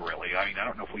in awe, really. I mean, I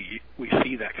don't know if we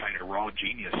see that kind of raw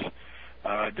genius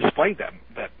displayed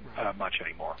that much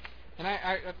anymore. And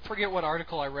I forget what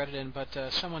article I read it in, but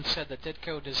someone said that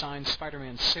Ditko designed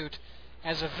Spider-Man's suit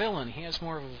as a villain. He has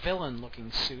more of a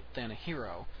villain-looking suit than a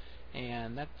hero.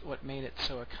 And that's what made it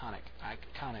so iconic. I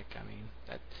mean,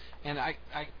 and I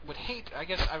would hate. I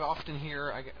guess I often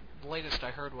hear. The latest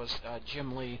I heard was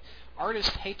Jim Lee.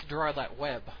 Artists hate to draw that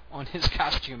web on his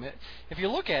costume. If you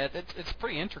look at it, it's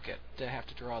pretty intricate to have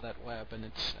to draw that web, and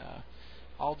it's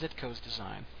all Ditko's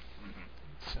design.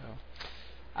 Mm-hmm. So.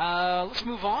 Let's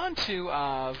move on to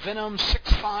Venom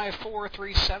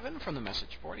 65437 from the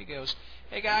message board. He goes,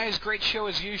 "Hey guys, great show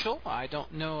as usual. I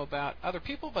don't know about other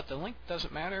people, but the link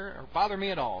doesn't matter or bother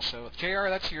me at all. So, JR,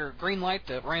 that's your green light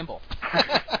to ramble."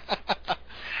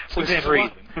 Within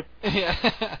reason. Yeah.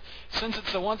 Since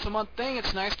it's a once-a-month thing,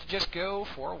 it's nice to just go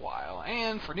for a while.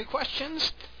 And for new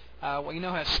questions, well, you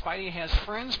know how Spidey has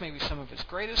friends, maybe some of his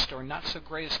greatest or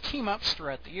not-so-greatest team-ups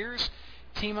throughout the years.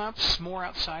 Team-ups, more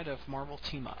outside of Marvel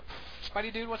team-up.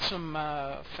 Spidey Dude, what's some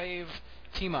fave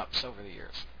team-ups over the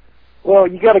years? Well,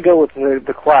 you got to go with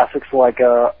the classics like,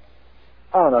 I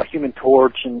don't know, Human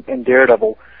Torch and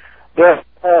Daredevil. But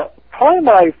probably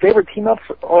my favorite team-ups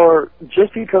are,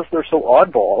 just because they're so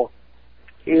oddball,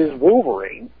 is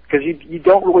Wolverine. Because you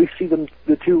don't really see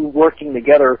the two working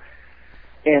together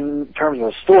in terms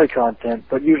of story content,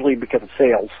 but usually because of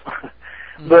sales.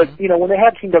 But, you know, when they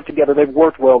have teamed up together, they've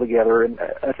worked well together, and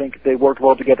I think they worked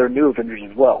well together in New Avengers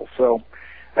as well. So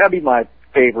that'd be my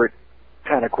favorite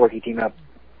kind of quirky team-up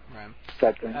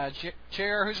type thing.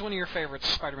 JR, who's one of your favorites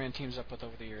Spider-Man teams up with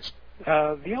over the years?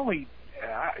 The only,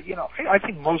 you know, I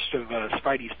think most of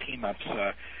Spidey's team-ups,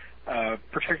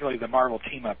 particularly the Marvel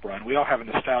team-up run, we all have a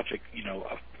nostalgic, you know,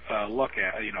 look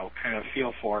at, you know, kind of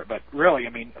feel for it. But really, I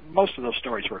mean, most of those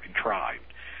stories were contrived.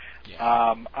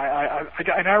 Yeah.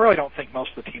 I really don't think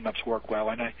most of the team ups work well,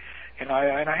 and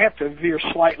I have to veer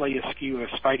slightly askew of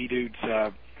Spidey Dude's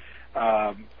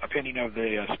opinion of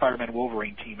the Spider-Man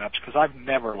Wolverine team ups, because I've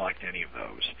never liked any of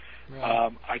those.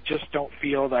 Right. I just don't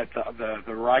feel that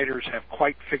the writers have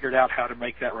quite figured out how to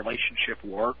make that relationship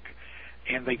work,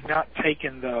 and they've not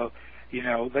taken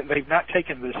they've not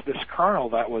taken this kernel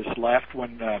that was left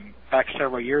when back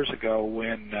several years ago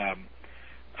when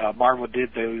Marvel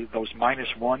did those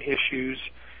 -1 issues,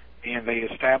 and they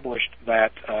established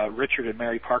that Richard and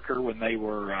Mary Parker, when they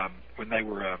were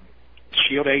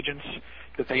SHIELD agents,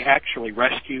 that they actually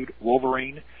rescued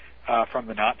Wolverine from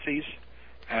the Nazis,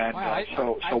 and wow,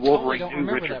 so I Wolverine totally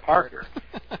knew Richard that Parker,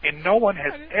 and no one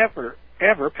has ever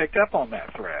picked up on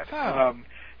that thread. Huh.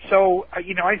 So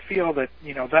I feel that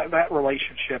that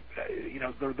relationship,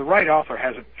 the right author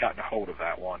hasn't gotten a hold of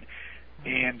that one.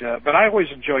 And but I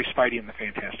always enjoy Spidey and the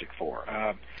Fantastic Four.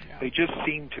 They just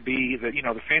seem to be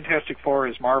the Fantastic Four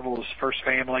is Marvel's first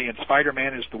family, and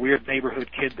Spider-Man is the weird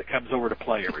neighborhood kid that comes over to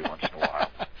play every once in a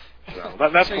while. So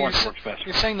that's the one that works best.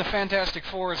 You're saying the Fantastic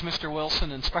Four is Mr.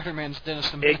 Wilson and Spider-Man's Dennis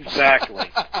the Menace.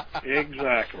 Exactly.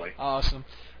 Awesome.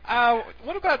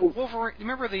 What about Wolverine?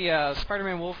 Remember the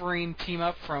Spider-Man Wolverine team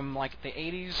up from like the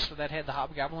 80s that had the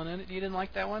Hobgoblin in it? You didn't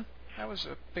like that one? That was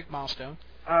a big milestone.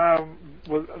 They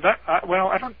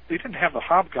didn't have the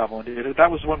Hobgoblin, did it? That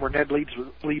was the one where Ned Leeds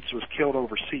was killed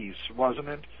overseas, wasn't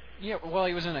it? Yeah, well,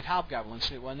 he was in a Hobgoblin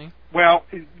suit, wasn't he? Well,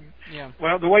 yeah.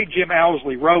 Well, the way Jim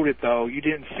Owsley wrote it, though, you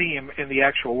didn't see him in the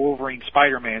actual Wolverine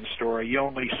Spider-Man story. You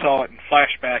only saw it in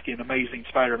flashback in Amazing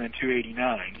Spider-Man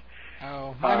 289.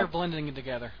 Oh, mine are blending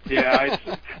together. Yeah,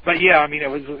 but yeah, I mean, it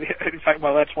was. In fact,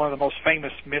 that's one of the most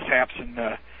famous mishaps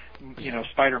in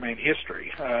Spider-Man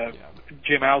history.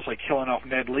 Jim Owsley killing off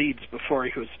Ned Leeds before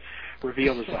he was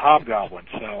revealed as the Hobgoblin.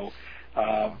 So,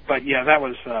 but yeah,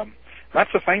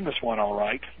 that's a famous one, all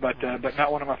right, but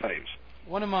not one of my faves.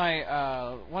 One of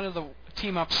the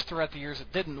team ups throughout the years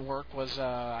that didn't work was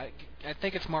I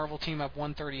think it's Marvel Team Up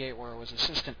 138, where it was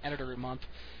Assistant Editor Month,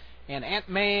 and Aunt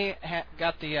May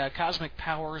got the cosmic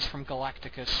powers from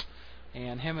Galacticus,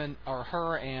 and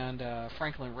her and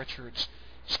Franklin Richards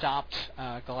stopped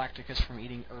Galacticus from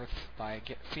eating Earth by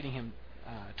feeding him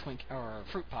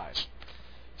fruit pies.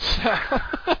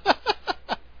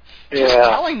 So just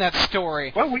telling that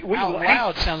story out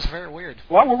loud sounds very weird.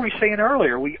 What were we saying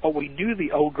earlier? We knew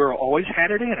the old girl always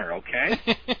had it in her. Okay.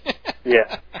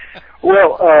 Yeah.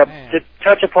 Well, to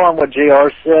touch upon what JR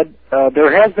said,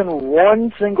 there has been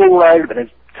one single writer that has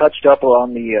touched up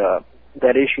on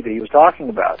that issue that he was talking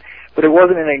about, but it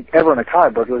wasn't ever in a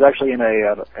comic book. It was actually in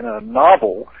a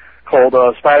novel called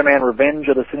Spider-Man: Revenge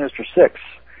of the Sinister Six,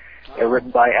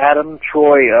 written by Adam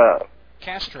Troy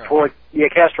Castro.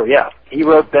 Castro. Yeah, he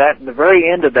wrote that. In the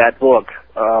very end of that book,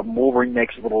 Wolverine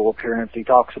makes a little appearance. He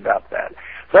talks about that.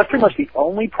 So that's pretty much the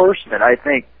only person that I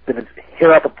think that has hit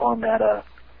up upon that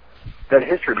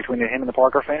history between him and the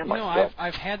Parker family.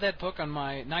 I've had that book on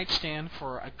my nightstand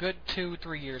for a good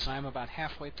 2-3 years. I'm about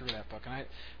halfway through that book, and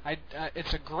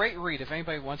it's a great read if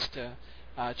anybody wants to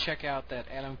check out that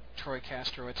Adam Troy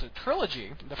Castro. It's a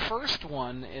trilogy. The first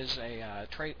one is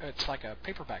it's like a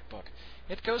paperback book.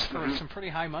 It goes for some pretty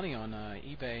high money on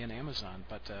eBay and Amazon,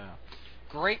 but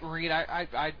great read.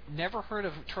 I never heard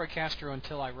of Troy Castro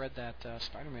until I read that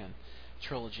Spider-Man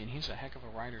trilogy, and he's a heck of a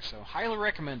writer, so highly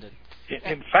recommended.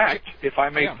 In fact, if I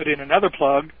may put in another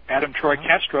plug, Adam Troy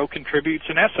Castro contributes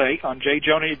an essay on J.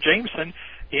 Jonah Jameson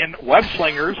in Web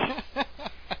Slingers.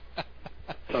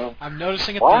 So, I'm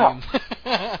noticing a theme.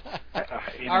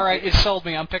 All right, it sold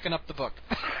me. I'm picking up the book.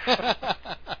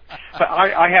 But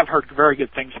I have heard very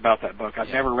good things about that book. I've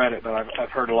never read it, but I've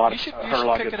heard a lot. You should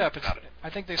pick it up. I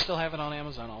think they still have it on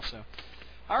Amazon also.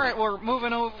 All right, we're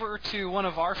moving over to one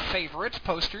of our favorite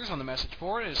posters on the message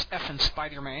board. Is Effin'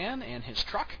 Spider-Man and his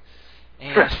truck.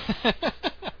 And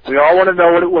we all want to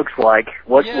know what it looks like.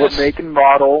 What make and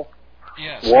model.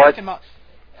 Yes. What?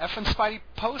 Effin' Spidey,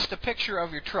 post a picture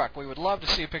of your truck. We would love to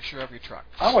see a picture of your truck.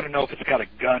 I want to know if it's got a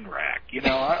gun rack.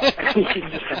 I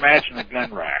can just imagine a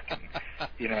gun rack, and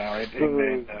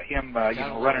him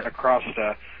running across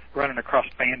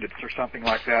bandits or something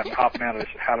like that, and hopping out of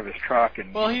his truck.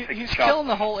 And he's killing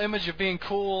the whole image of being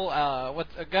cool with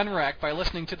a gun rack by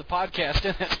listening to the podcast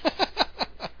in it.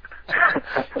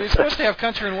 He's supposed to have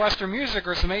country and western music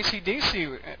or some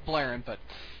AC/DC blaring, but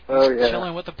he's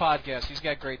chilling with the podcast. He's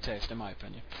got great taste, in my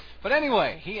opinion. But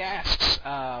anyway, he asks,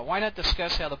 why not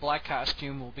discuss how the black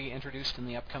costume will be introduced in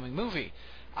the upcoming movie?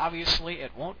 Obviously,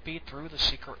 it won't be through the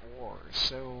Secret Wars.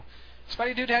 So,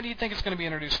 Spidey Dude, how do you think it's going to be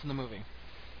introduced in the movie?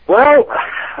 Well,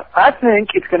 I think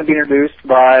it's going to be introduced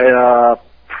by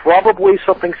probably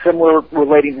something similar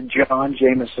relating to John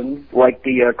Jameson, like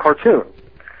the cartoon,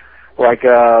 like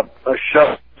a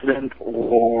show incident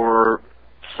or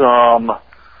some,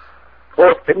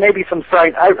 or maybe some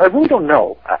site. I really don't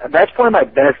know. That's one of my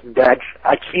best bets.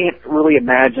 I can't really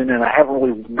imagine, and I haven't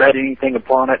really read anything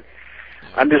upon it.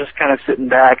 I'm just kind of sitting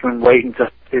back and waiting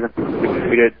to see them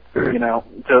read it,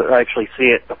 to actually see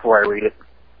it before I read it.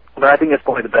 But I think that's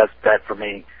probably the best bet for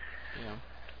me.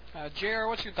 Yeah. JR,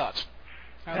 what's your thoughts?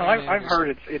 I've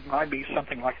heard it might be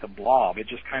something like the Blob. It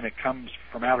just kind of comes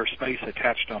from outer space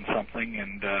attached on something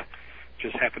and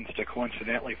just happens to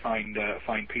coincidentally find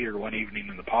Peter one evening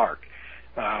in the park.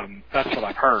 That's what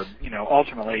I've heard.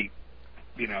 Ultimately,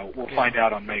 we'll find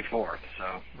out on May 4th.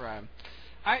 So. Right.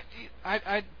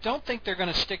 I don't think they're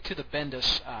going to stick to the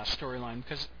Bendis storyline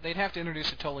because they'd have to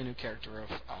introduce a totally new character of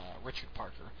Richard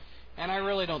Parker, and I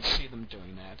really don't see them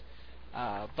doing that.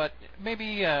 But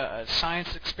maybe a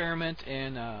science experiment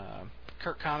in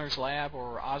Kurt Connor's lab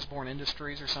or Osborn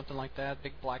Industries or something like that,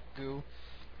 big black goo.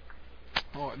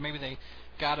 Or maybe they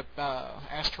got a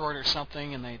asteroid or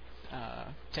something and they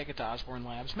take it to Osborn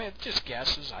Labs. Maybe just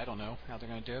guesses. I don't know how they're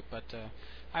going to do it, but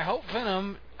I hope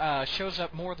Venom shows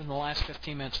up more than the last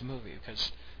 15 minutes of the movie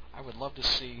because I would love to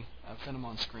see Venom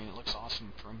on screen. It looks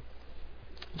awesome from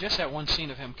just that one scene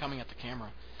of him coming at the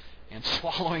camera and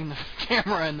swallowing the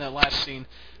camera in the last scene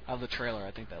of the trailer.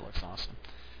 I think that looks awesome.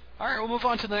 All right, we'll move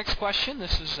on to the next question.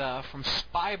 This is from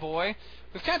Spyboy.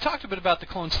 We've kind of talked a bit about the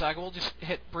Clone Saga. We'll just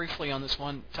hit briefly on this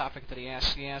one topic that he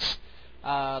asked. He asked,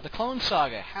 the Clone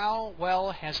Saga, how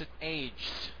well has it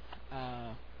aged?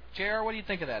 JR, what do you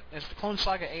think of that? Has the Clone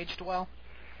Saga aged well?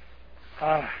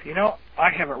 I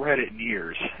haven't read it in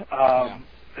years.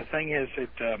 The thing is,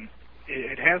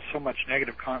 it has so much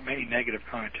many negative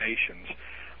connotations.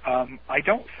 I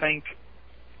don't think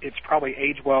it's probably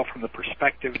aged well from the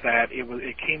perspective that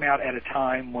it came out at a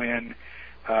time when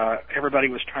everybody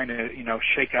was trying to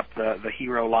shake up the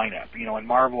hero lineup. And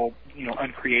Marvel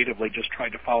uncreatively just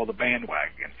tried to follow the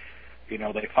bandwagon.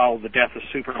 They followed the death of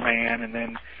Superman, and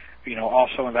then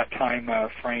also in that time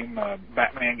frame,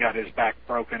 Batman got his back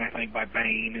broken, I think, by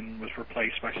Bane and was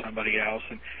replaced by somebody else.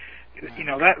 And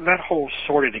that whole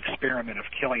sordid experiment of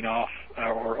killing off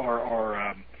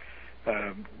or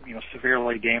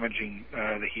severely damaging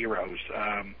the heroes,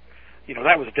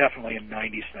 that was definitely a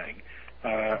 '90s thing.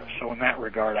 So in that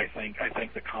regard, I think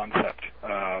the concept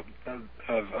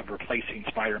of replacing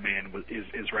Spider-Man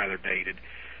is rather dated.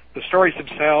 The stories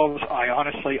themselves, I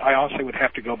honestly would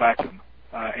have to go back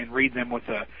and read them with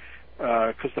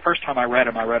because the first time I read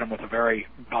them with a very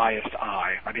biased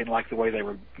eye. I didn't like the way they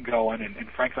were going, and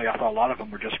frankly, I thought a lot of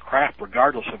them were just crap,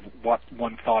 regardless of what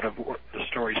one thought of the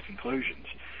story's conclusions.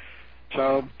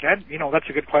 So, that's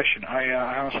a good question. I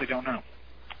honestly don't know.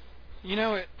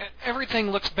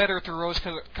 Everything looks better through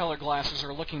rose-colored glasses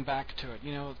or looking back to it.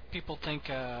 People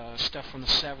think stuff from the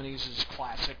 70s is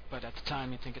classic, but at the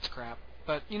time you think it's crap.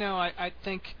 But, I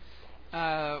think...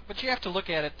 but you have to look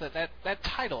at it that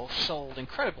title sold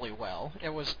incredibly well. It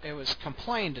was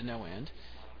complained to no end,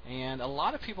 and a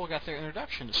lot of people got their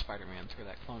introduction to Spider-Man through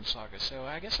that Clone Saga. So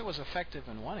I guess it was effective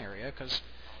in one area because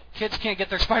kids can't get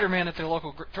their Spider-Man at their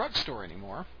local drugstore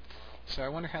anymore. So I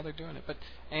wonder how they're doing it. But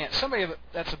somebody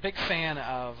that's a big fan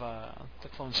of the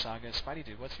Clone Saga, Spidey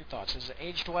Dude, what's your thoughts? Has it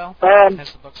aged well?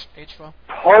 Has the books aged well?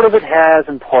 Part of it has,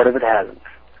 and part of it hasn't.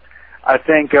 I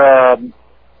think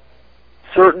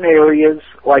certain areas,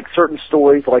 like certain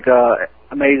stories, like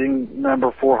Amazing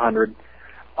Number 400,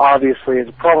 obviously is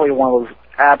probably one of those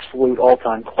absolute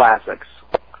all-time classics.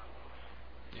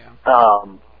 Yeah.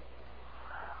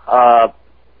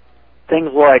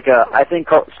 Things like, I think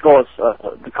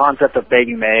the concept of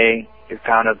Baby May is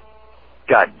kind of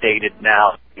got dated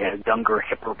now. Younger,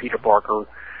 hipper Peter Parker.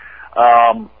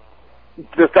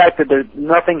 The fact that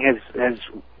nothing has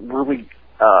really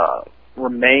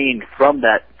remained from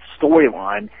that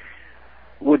storyline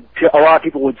a lot of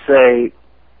people would say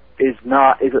is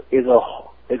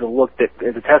a look that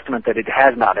is a testament that it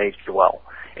has not aged well.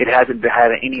 It hasn't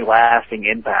had any lasting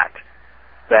impact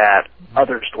that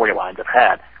other storylines have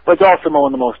had. But it's also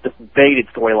one of the most debated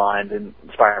storylines in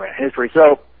Spider-Man history.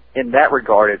 So in that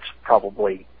regard, it's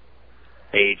probably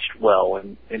aged well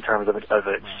in terms of a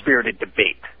spirited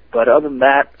debate. But other than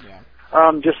that,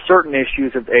 just certain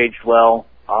issues have aged well.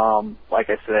 Like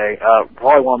I say,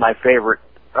 probably one of my favorite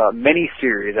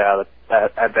mini-series at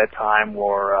that time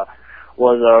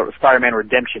was Spider-Man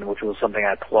Redemption, which was something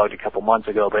I plugged a couple months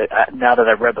ago. But now that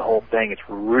I've read the whole thing, it's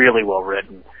really well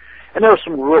written. And there are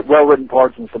some well-written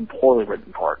parts and some poorly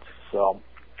written parts. So,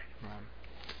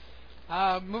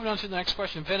 Moving on to the next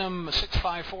question.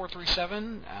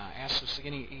 Venom65437 asks us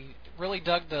again. He really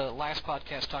dug the last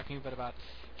podcast talking a bit about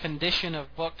condition of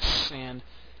books, and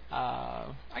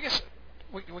I guess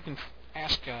we can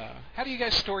ask, how do you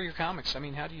guys store your comics? I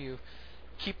mean, how do you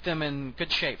keep them in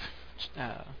good shape?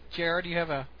 JR, do you have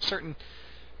a certain...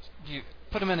 Do you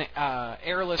put them in an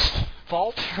airless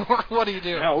vault, or what do you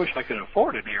do? I wish I could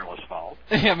afford an airless vault.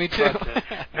 Yeah, me too. But,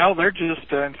 no, they're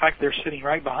just, in fact, they're sitting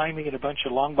right behind me in a bunch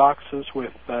of long boxes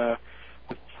with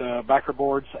backer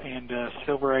boards and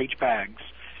Silver Age bags.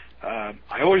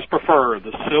 I always prefer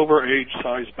the Silver Age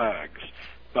size bags.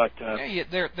 But yeah,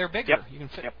 they're bigger. Yep, you can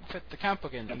fit the comic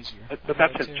book in easier. But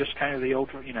that's it, just kind of the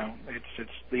old,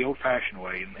 it's the old-fashioned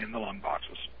way in the long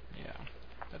boxes. Yeah,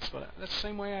 that's the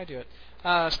same way I do it.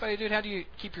 Spidey Dude, how do you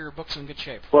keep your books in good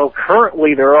shape? Well,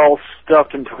 currently they're all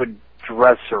stuffed into a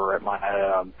dresser at my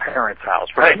parents' house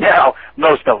right now.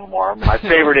 Most of them are. My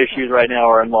favorite issues right now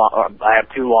are I have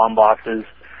 2 long boxes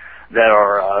that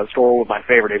are stored with my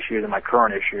favorite issues and my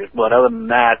current issues. But other than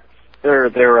that,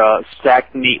 they're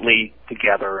stacked neatly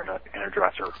together in a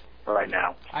dresser right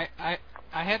now. I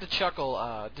had to chuckle.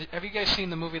 Have you guys seen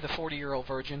the movie The 40-Year-Old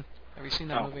Virgin? Have you seen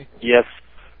that movie? Yes.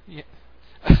 Yeah.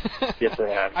 Yes, I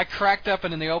have. I cracked up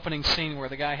in the opening scene where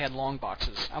the guy had long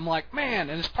boxes. I'm like, man,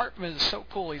 and his apartment is so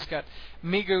cool. He's got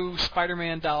Mego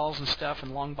Spider-Man dolls and stuff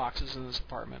and long boxes in his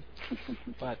apartment.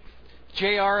 But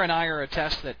JR and I are a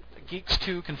test that geeks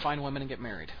too can find women and get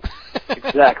married.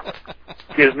 Exactly.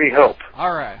 Gives me hope.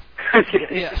 All right.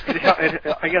 Yeah.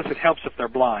 I guess it helps if they're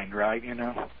blind, right?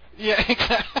 Yeah,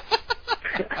 exactly.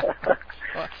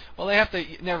 Well, they have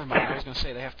to. Never mind. I was going to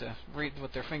say they have to read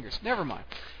with their fingers. Never mind.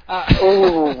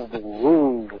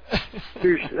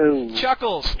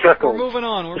 Chuckles. We're moving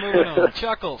on.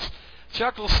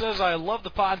 Chuckles says, I love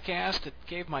the podcast. It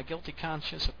gave my guilty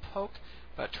conscience a poke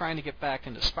about trying to get back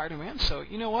into Spider-Man. So,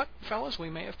 you know what, fellas? We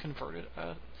may have converted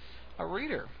a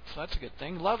reader. So that's a good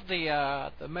thing. Love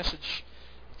the message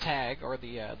tag, or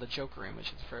the Joker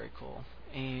image. It's very cool.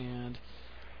 And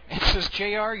it says,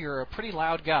 JR, you're a pretty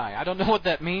loud guy. I don't know what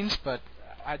that means, but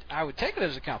I would take it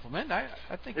as a compliment. I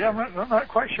think. Yeah, I'm not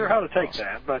quite sure how to take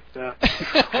that, but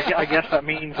I guess that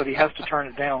means that he has to turn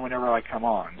it down whenever I come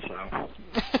on. So.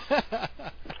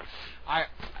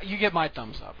 You get my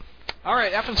thumbs up. All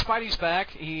right, F and Spidey's back.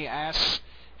 He asks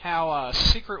how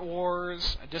Secret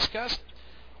Wars discussed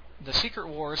the Secret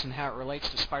Wars and how it relates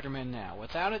to Spider-Man now.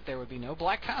 Without it, there would be no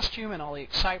black costume and all the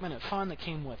excitement and fun that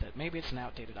came with it. Maybe it's an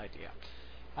outdated idea.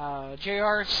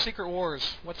 JR, Secret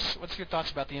Wars, what's your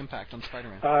thoughts about the impact on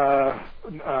Spider-Man?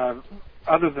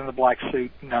 Other than the black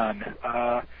suit, none.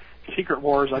 Secret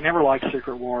Wars, I never liked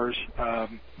Secret Wars.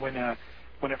 When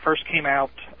it first came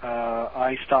out,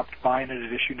 I stopped buying it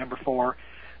at issue number 4.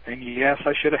 And yes,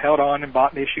 I should have held on and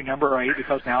bought issue number 8,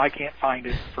 because now I can't find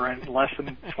it for less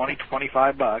than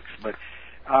 $20-25. But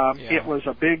it was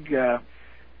a big, it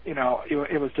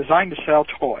was designed to sell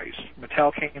toys.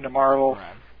 Mattel came to Marvel.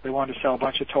 Right. They wanted to sell a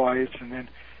bunch of toys, and then,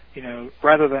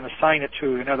 rather than assign it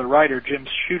to another writer, Jim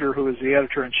Shooter, who was the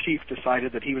editor-in-chief,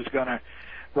 decided that he was going to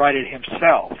write it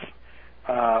himself,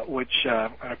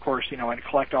 and of course, and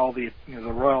collect all the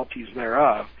the royalties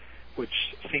thereof, which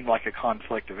seemed like a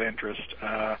conflict of interest.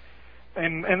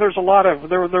 And there's a lot of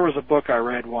there was a book I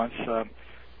read once,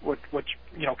 which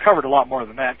covered a lot more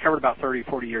than that. It covered about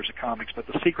 30-40 years of comics, but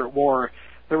the Secret War,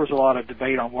 there was a lot of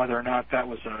debate on whether or not that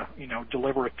was a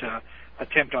deliberate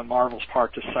attempt on Marvel's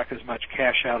part to suck as much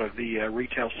cash out of the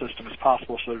retail system as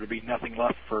possible, so there'd be nothing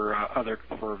left for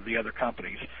the other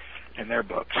companies in their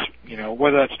books.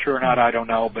 Whether that's true or not, I don't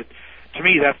know. But to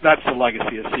me, that's the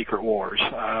legacy of Secret Wars.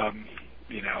 And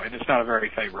it's not a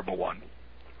very favorable one.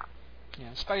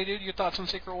 Yeah, Spidey Dude, your thoughts on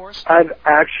Secret Wars? I've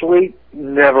actually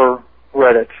never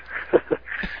read it.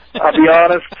 I'll be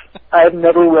honest, I've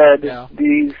never read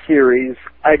the series.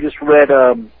 I just read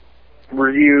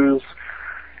reviews.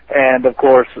 And, of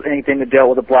course, anything that dealt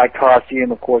with a black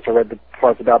costume, of course, I read the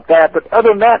parts about that. But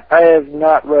other than that, I have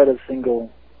not read a single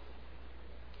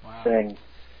thing.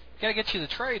 Gotta get you the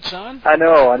trade, son. I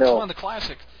know. It's one of the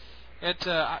classic.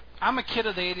 I'm a kid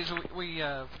of the 80s. We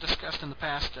discussed in the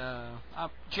past.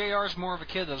 JR's more of a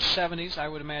kid of the 70s, I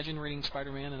would imagine, reading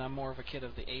Spider-Man, and I'm more of a kid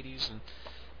of the 80s.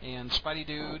 And Spidey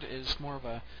Dude is more of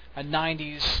a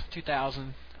 90s,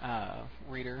 2000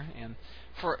 reader. And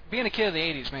for being a kid of the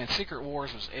 80s, man, Secret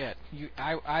Wars was it.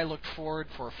 I looked forward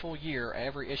for a full year,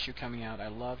 every issue coming out. I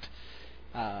loved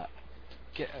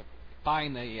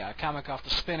buying the comic off the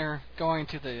spinner, going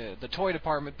to the toy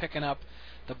department, picking up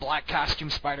the black costume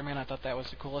Spider-Man. I thought that was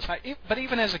the coolest. But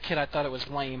even as a kid, I thought it was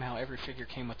lame how every figure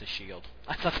came with a shield.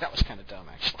 I thought that was kind of dumb,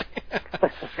 actually.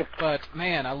 But,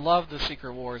 man, I love the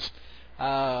Secret Wars.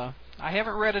 I I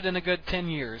haven't read it in a good 10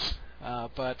 years,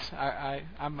 but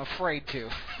I'm afraid to.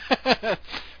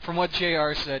 From what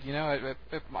JR said,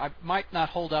 it might not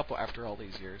hold up after all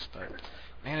these years, but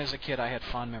man, as a kid, I had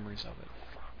fond memories of it.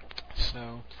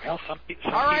 So, well, some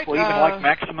people right, even like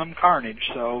Maximum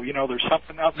Carnage, so there's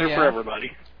something out there for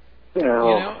everybody.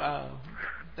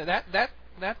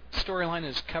 That storyline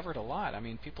is covered a lot. I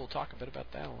mean, people talk a bit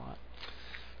about that a lot.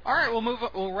 All right,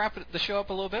 we'll wrap the show up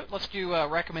a little bit. Let's do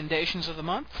recommendations of the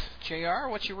month. JR,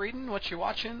 what you reading? What you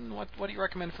watching? What do you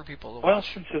recommend for people to watch? Well,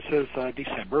 since this is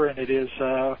December, and it is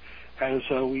as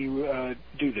we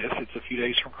do this, it's a few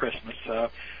days from Christmas.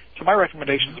 So my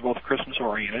recommendations are both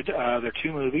Christmas-oriented. They're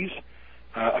two movies.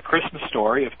 A Christmas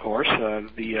Story, of course,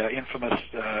 the infamous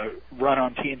run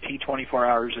on TNT 24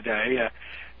 hours a day.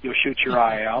 You'll shoot your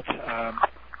eye out.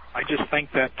 I just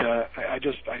think that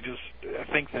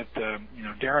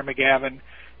Darren McGavin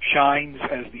shines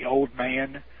as the old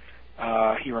man.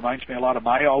 He reminds me a lot of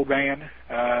my old man,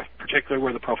 particularly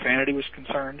where the profanity was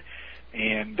concerned.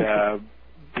 And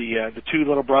the two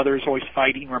little brothers always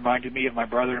fighting reminded me of my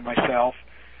brother and myself.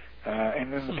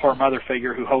 And then the poor mother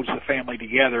figure who holds the family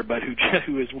together, but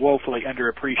who is woefully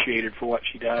underappreciated for what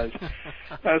she does.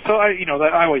 So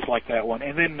I always like that one.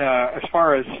 And then as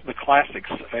far as the classics,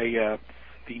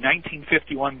 the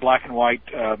 1951 black and white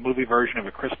movie version of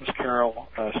A Christmas Carol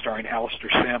starring Alistair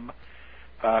Sim.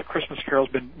 Christmas Carol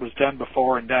was done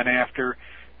before and done after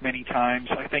many times.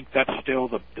 I think that's still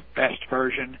the best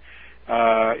version.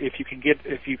 If you can get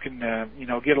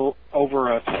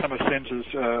over some of Sims's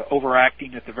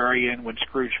overacting at the very end when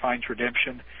Scrooge finds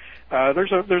redemption,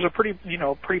 there's a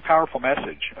pretty powerful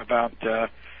message about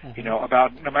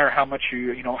about no matter how much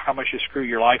you screw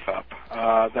your life up,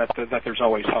 that there's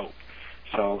always hope.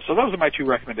 So those are my two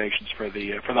recommendations for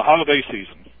the holiday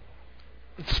season.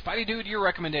 Spidey Dude, your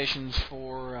recommendations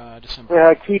for December?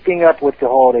 Yeah, keeping up with the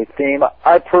holiday theme,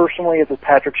 I personally, as a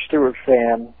Patrick Stewart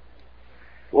fan,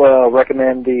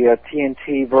 recommend the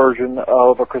TNT version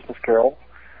of A Christmas Carol.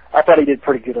 I thought he did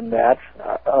pretty good in that.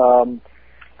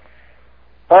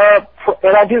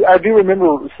 And I do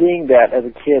remember seeing that as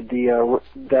a kid,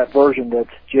 that version that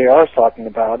JR is talking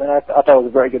about, and I thought it was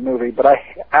a very good movie. But I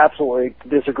absolutely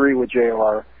disagree with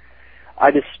JR.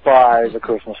 I despise A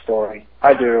Christmas Story.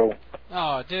 I do.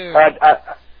 Oh, dude.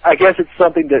 I guess it's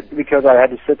something that because I had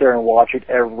to sit there and watch it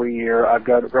every year, I've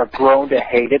grown to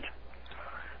hate it.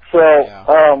 So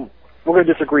we're going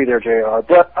to disagree there, JR.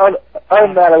 But other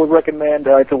than that, I would recommend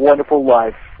It's a Wonderful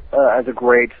Life as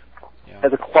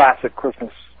a classic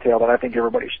Christmas tale that I think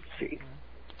everybody should see.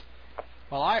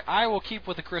 Well, I will keep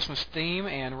with the Christmas theme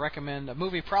and recommend a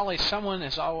movie probably someone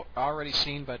has already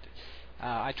seen, but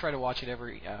I try to watch it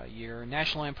every year.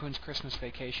 National Lampoon's Christmas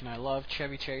Vacation. I love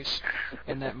Chevy Chase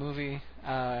in that movie.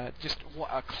 Just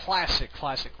a classic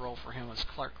role for him as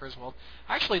Clark Griswold.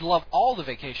 I actually love all the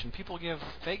Vacation. People give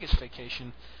Vegas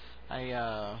Vacation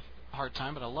a hard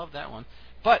time, but I love that one.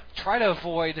 But try to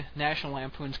avoid National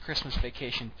Lampoon's Christmas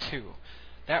Vacation 2.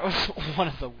 That was one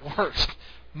of the worst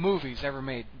movies ever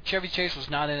made. Chevy Chase was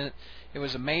not in it. It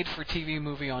was a made-for-TV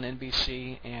movie on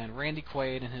NBC, and Randy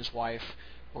Quaid and his wife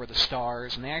were the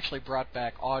stars, and they actually brought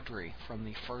back Audrey from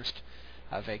the first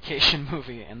Vacation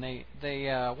movie, and they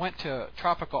went to a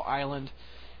tropical island,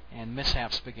 and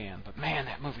mishaps began. But man,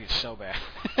 that movie is so bad.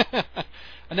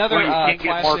 Another you can't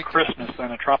classic. Get more Christmas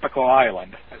than a tropical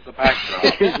island as the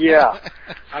backdrop. Yeah.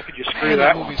 How could you screw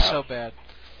that one up? That movie's so bad.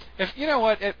 If you know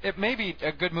what, it may be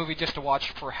a good movie just to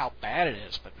watch for how bad it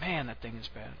is, but man, that thing is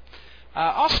bad.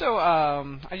 Also,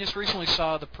 I just recently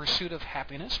saw The Pursuit of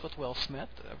Happiness with Will Smith,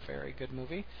 a very good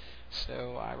movie,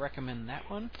 so I recommend that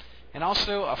one. And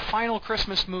also, a final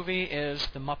Christmas movie is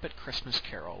The Muppet Christmas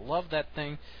Carol. Love that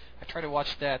thing. I try to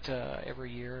watch that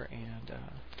every year, and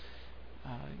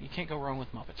you can't go wrong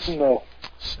with Muppets. No.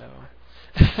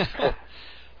 So,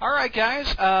 all right, guys,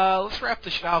 let's wrap the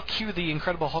show. I'll cue the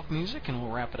Incredible Hulk music, and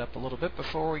we'll wrap it up a little bit.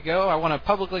 Before we go, I want to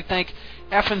publicly thank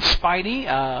F and Spidey.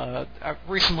 I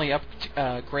recently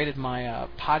upgraded my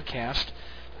podcast.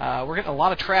 We're getting a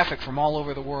lot of traffic from all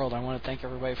over the world. I want to thank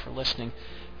everybody for listening.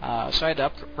 So I had to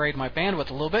upgrade my bandwidth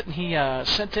a little bit, and he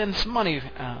sent in some money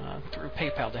through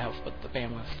PayPal to help with the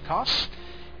bandwidth costs.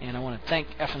 And I want to thank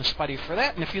F and Spidey for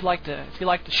that. And if you like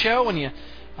the show and you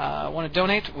want to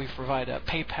donate, we provide a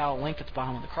PayPal link at the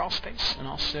bottom of the crawl space and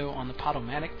also on the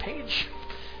Podomatic page.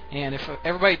 And if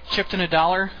everybody chipped in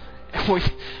 $1,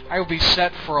 I will be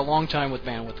set for a long time with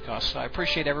bandwidth costs. So I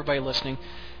appreciate everybody listening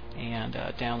and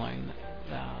downloading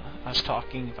us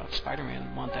talking about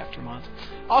Spider-Man month after month.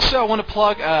 Also, I want to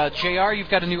plug JR. You've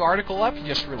got a new article up. You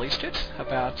just released it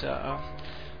about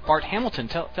Bart Hamilton.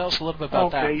 Tell us a little bit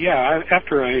about that. Okay, yeah.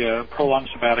 After a prolonged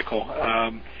sabbatical,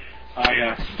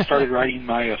 I started writing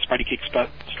my Spidey Kicks Butt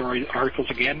story articles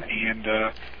again,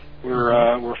 and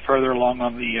we're further along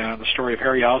on the story of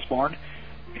Harry Osborn.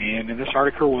 And in this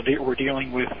article, we're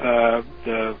dealing with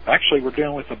we're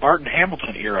dealing with the Barton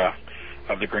Hamilton era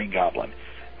of the Green Goblin,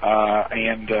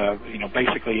 and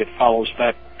basically it follows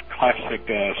that classic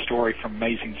story from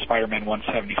Amazing Spider-Man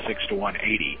 176 to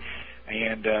 180.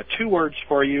 And 2 words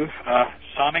for you: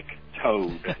 Sonic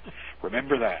Toad.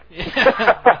 Remember that.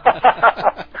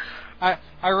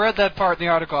 I read that part in the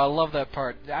article. I love that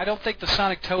part. I don't think the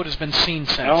Sonic Toad has been seen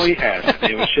since. No, he hasn't.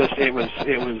 It was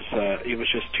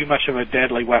just too much of a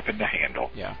deadly weapon to handle.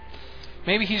 Yeah.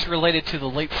 Maybe he's related to the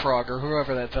Leapfrog or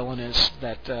whoever that villain is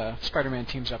that Spider-Man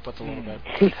teams up with a little bit.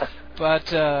 But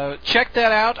check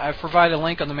that out. I've provided a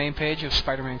link on the main page of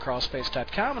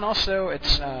SpidermanCrawlspace.com, and also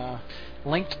it's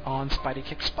linked on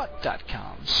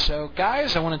SpideyKicksButt.com. So,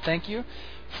 guys, I want to thank you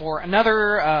for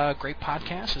another great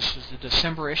podcast. This is the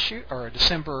December issue, or a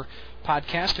December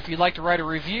podcast. If you'd like to write a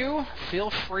review,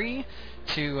 feel free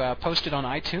to post it on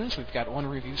iTunes. We've got 1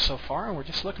 review so far, and we're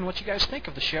just looking what you guys think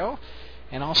of the show.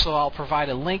 And also I'll provide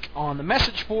a link on the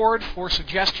message board for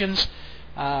suggestions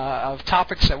of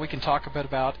topics that we can talk a bit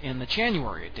about in the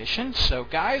January edition. So,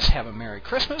 guys, have a Merry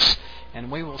Christmas,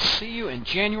 and we will see you in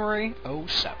January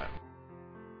 '07.